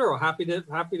 Sure, happy to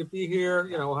be here.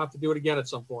 We'll have to do it again at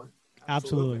some point.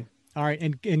 Absolutely. All right,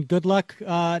 and good luck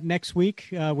next week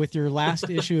with your last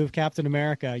issue of Captain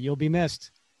America. You'll be missed.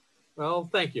 Well,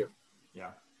 thank you. Yeah.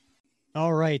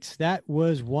 All right, that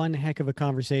was one heck of a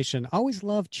conversation. Always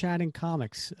love chatting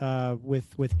comics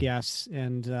with guests,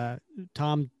 and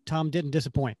Tom didn't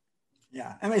disappoint.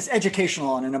 Yeah, I mean, it's educational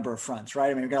on a number of fronts, right?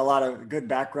 I mean, we've got a lot of good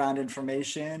background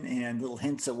information and little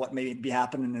hints of what may be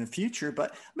happening in the future.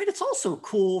 But I mean, it's also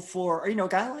cool for, a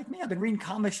guy like me. I've been reading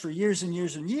comics for years and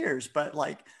years and years, but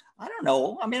I don't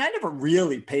know. I mean, I never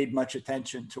really paid much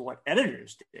attention to what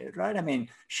editors did, right? I mean,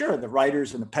 sure, the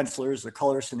writers and the pencilers, the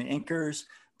colorists and the inkers,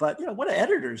 but what do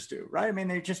editors do, right? I mean,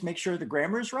 they just make sure the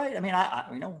grammar is right. I mean, I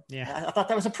thought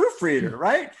that was a proofreader,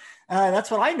 right?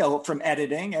 That's what I know from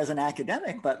editing as an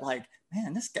academic. But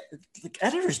man,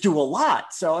 editors do a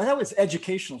lot. So that was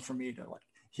educational for me to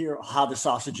hear how the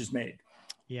sausage is made.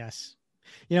 Yes,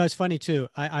 it's funny too.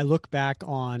 I look back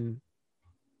on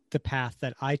the path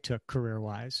that I took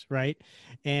career-wise, right,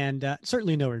 and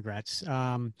certainly no regrets.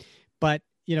 But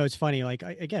it's funny,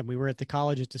 again, we were at the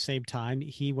college at the same time.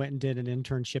 He went and did an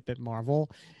internship at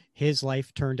Marvel. His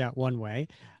life turned out one way.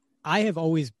 I have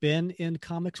always been in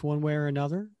comics one way or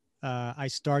another. I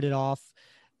started off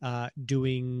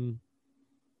doing,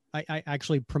 I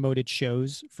actually promoted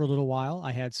shows for a little while.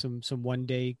 I had some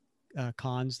one-day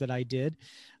cons that I did.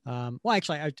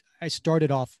 I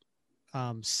started off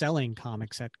selling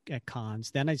comics at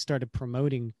cons. Then I started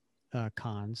promoting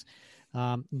cons.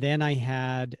 Then I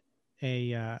had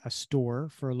a store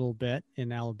for a little bit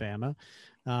in Alabama.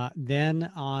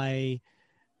 Then I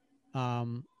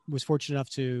was fortunate enough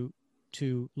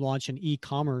to launch an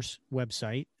e-commerce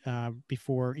website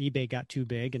before eBay got too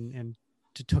big and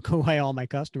took away all my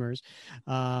customers.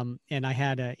 And I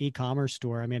had an e-commerce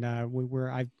store. I mean, I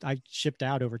shipped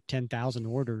out over 10,000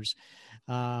 orders.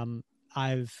 Then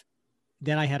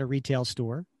I had a retail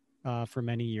store for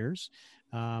many years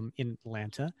in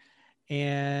Atlanta.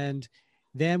 And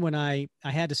then when I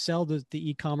had to sell the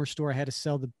e-commerce store, I had to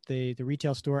sell the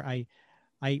retail store. I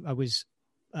was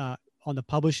on the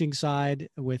publishing side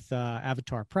with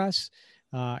Avatar Press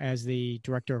as the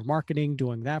director of marketing,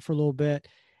 doing that for a little bit,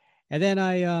 and then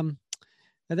I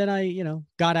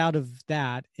got out of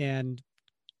that and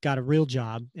got a real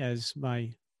job, as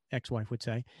my ex-wife would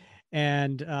say,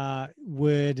 and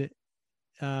would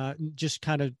just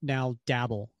kind of now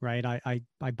dabble, right? I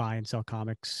buy and sell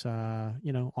comics,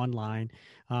 online.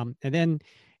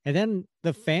 And then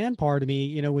the fan part of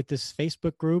me, with this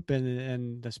Facebook group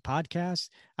and this podcast,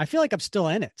 I feel like I'm still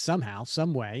in it somehow,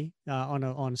 some way,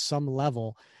 on some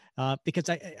level, because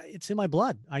it's in my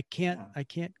blood. I can't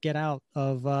get out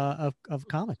of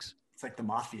comics. It's like the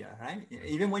mafia, right?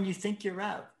 Even when you think you're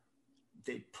out,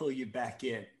 they pull you back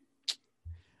in.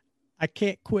 I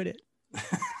can't quit it.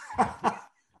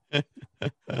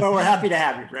 Well, we're happy to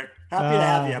have you, Rick. Happy to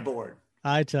have you aboard.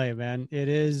 I tell you, man, it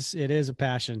is a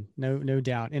passion, no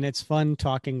doubt. And it's fun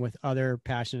talking with other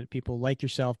passionate people like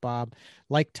yourself, Bob,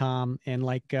 like Tom, and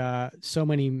like so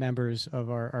many members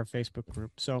of our Facebook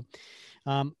group. So,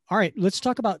 all right, let's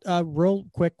talk about real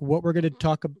quick what we're going to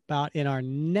talk about in our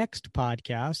next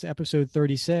podcast, episode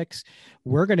 36.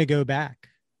 We're going to go back.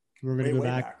 We're going to go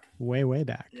back way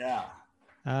back. Yeah.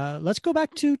 Let's go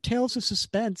back to Tales of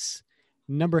Suspense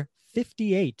number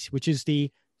 58, which is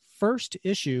the first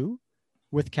issue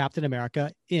with Captain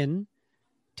America in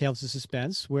Tales of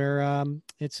Suspense, where and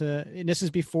this is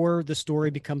before the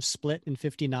story becomes split in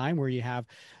 59, where you have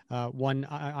one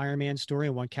Iron Man story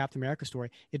and one Captain America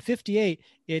story. In 58,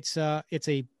 it's a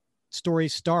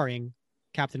stories starring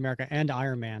Captain America and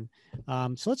Iron Man.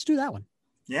 So let's do that one.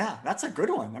 Yeah, that's a good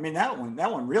one. I mean, that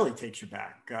one really takes you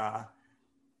back.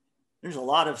 There's a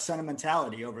lot of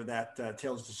sentimentality over that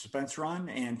Tales of Suspense run,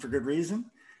 and for good reason.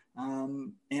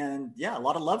 And yeah, a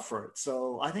lot of love for it.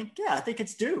 So I think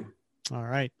it's due. All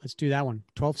right, let's do that one.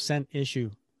 12-cent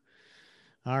issue.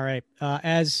 All right.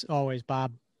 As always,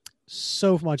 Bob,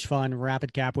 so much fun.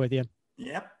 Rapid Cap with you.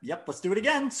 Yep. Let's do it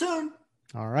again soon.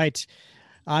 All right.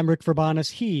 I'm Rick Verbanis.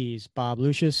 He's Bob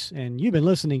Lucius, and you've been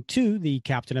listening to the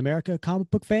Captain America Comic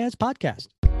Book Fans Podcast.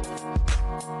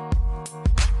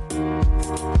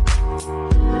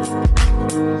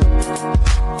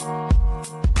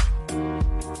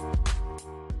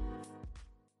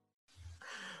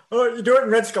 Oh, you do it in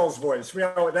Red Skull's voice. We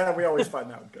always find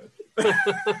that good.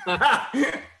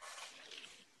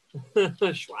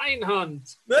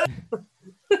 Schweinhund.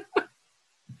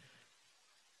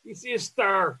 This is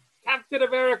the Captain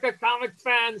America Comic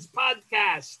Fans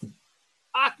Podcast.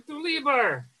 Ach du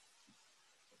lieber.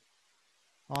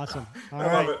 Awesome. All I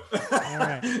right. love it. All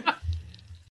right.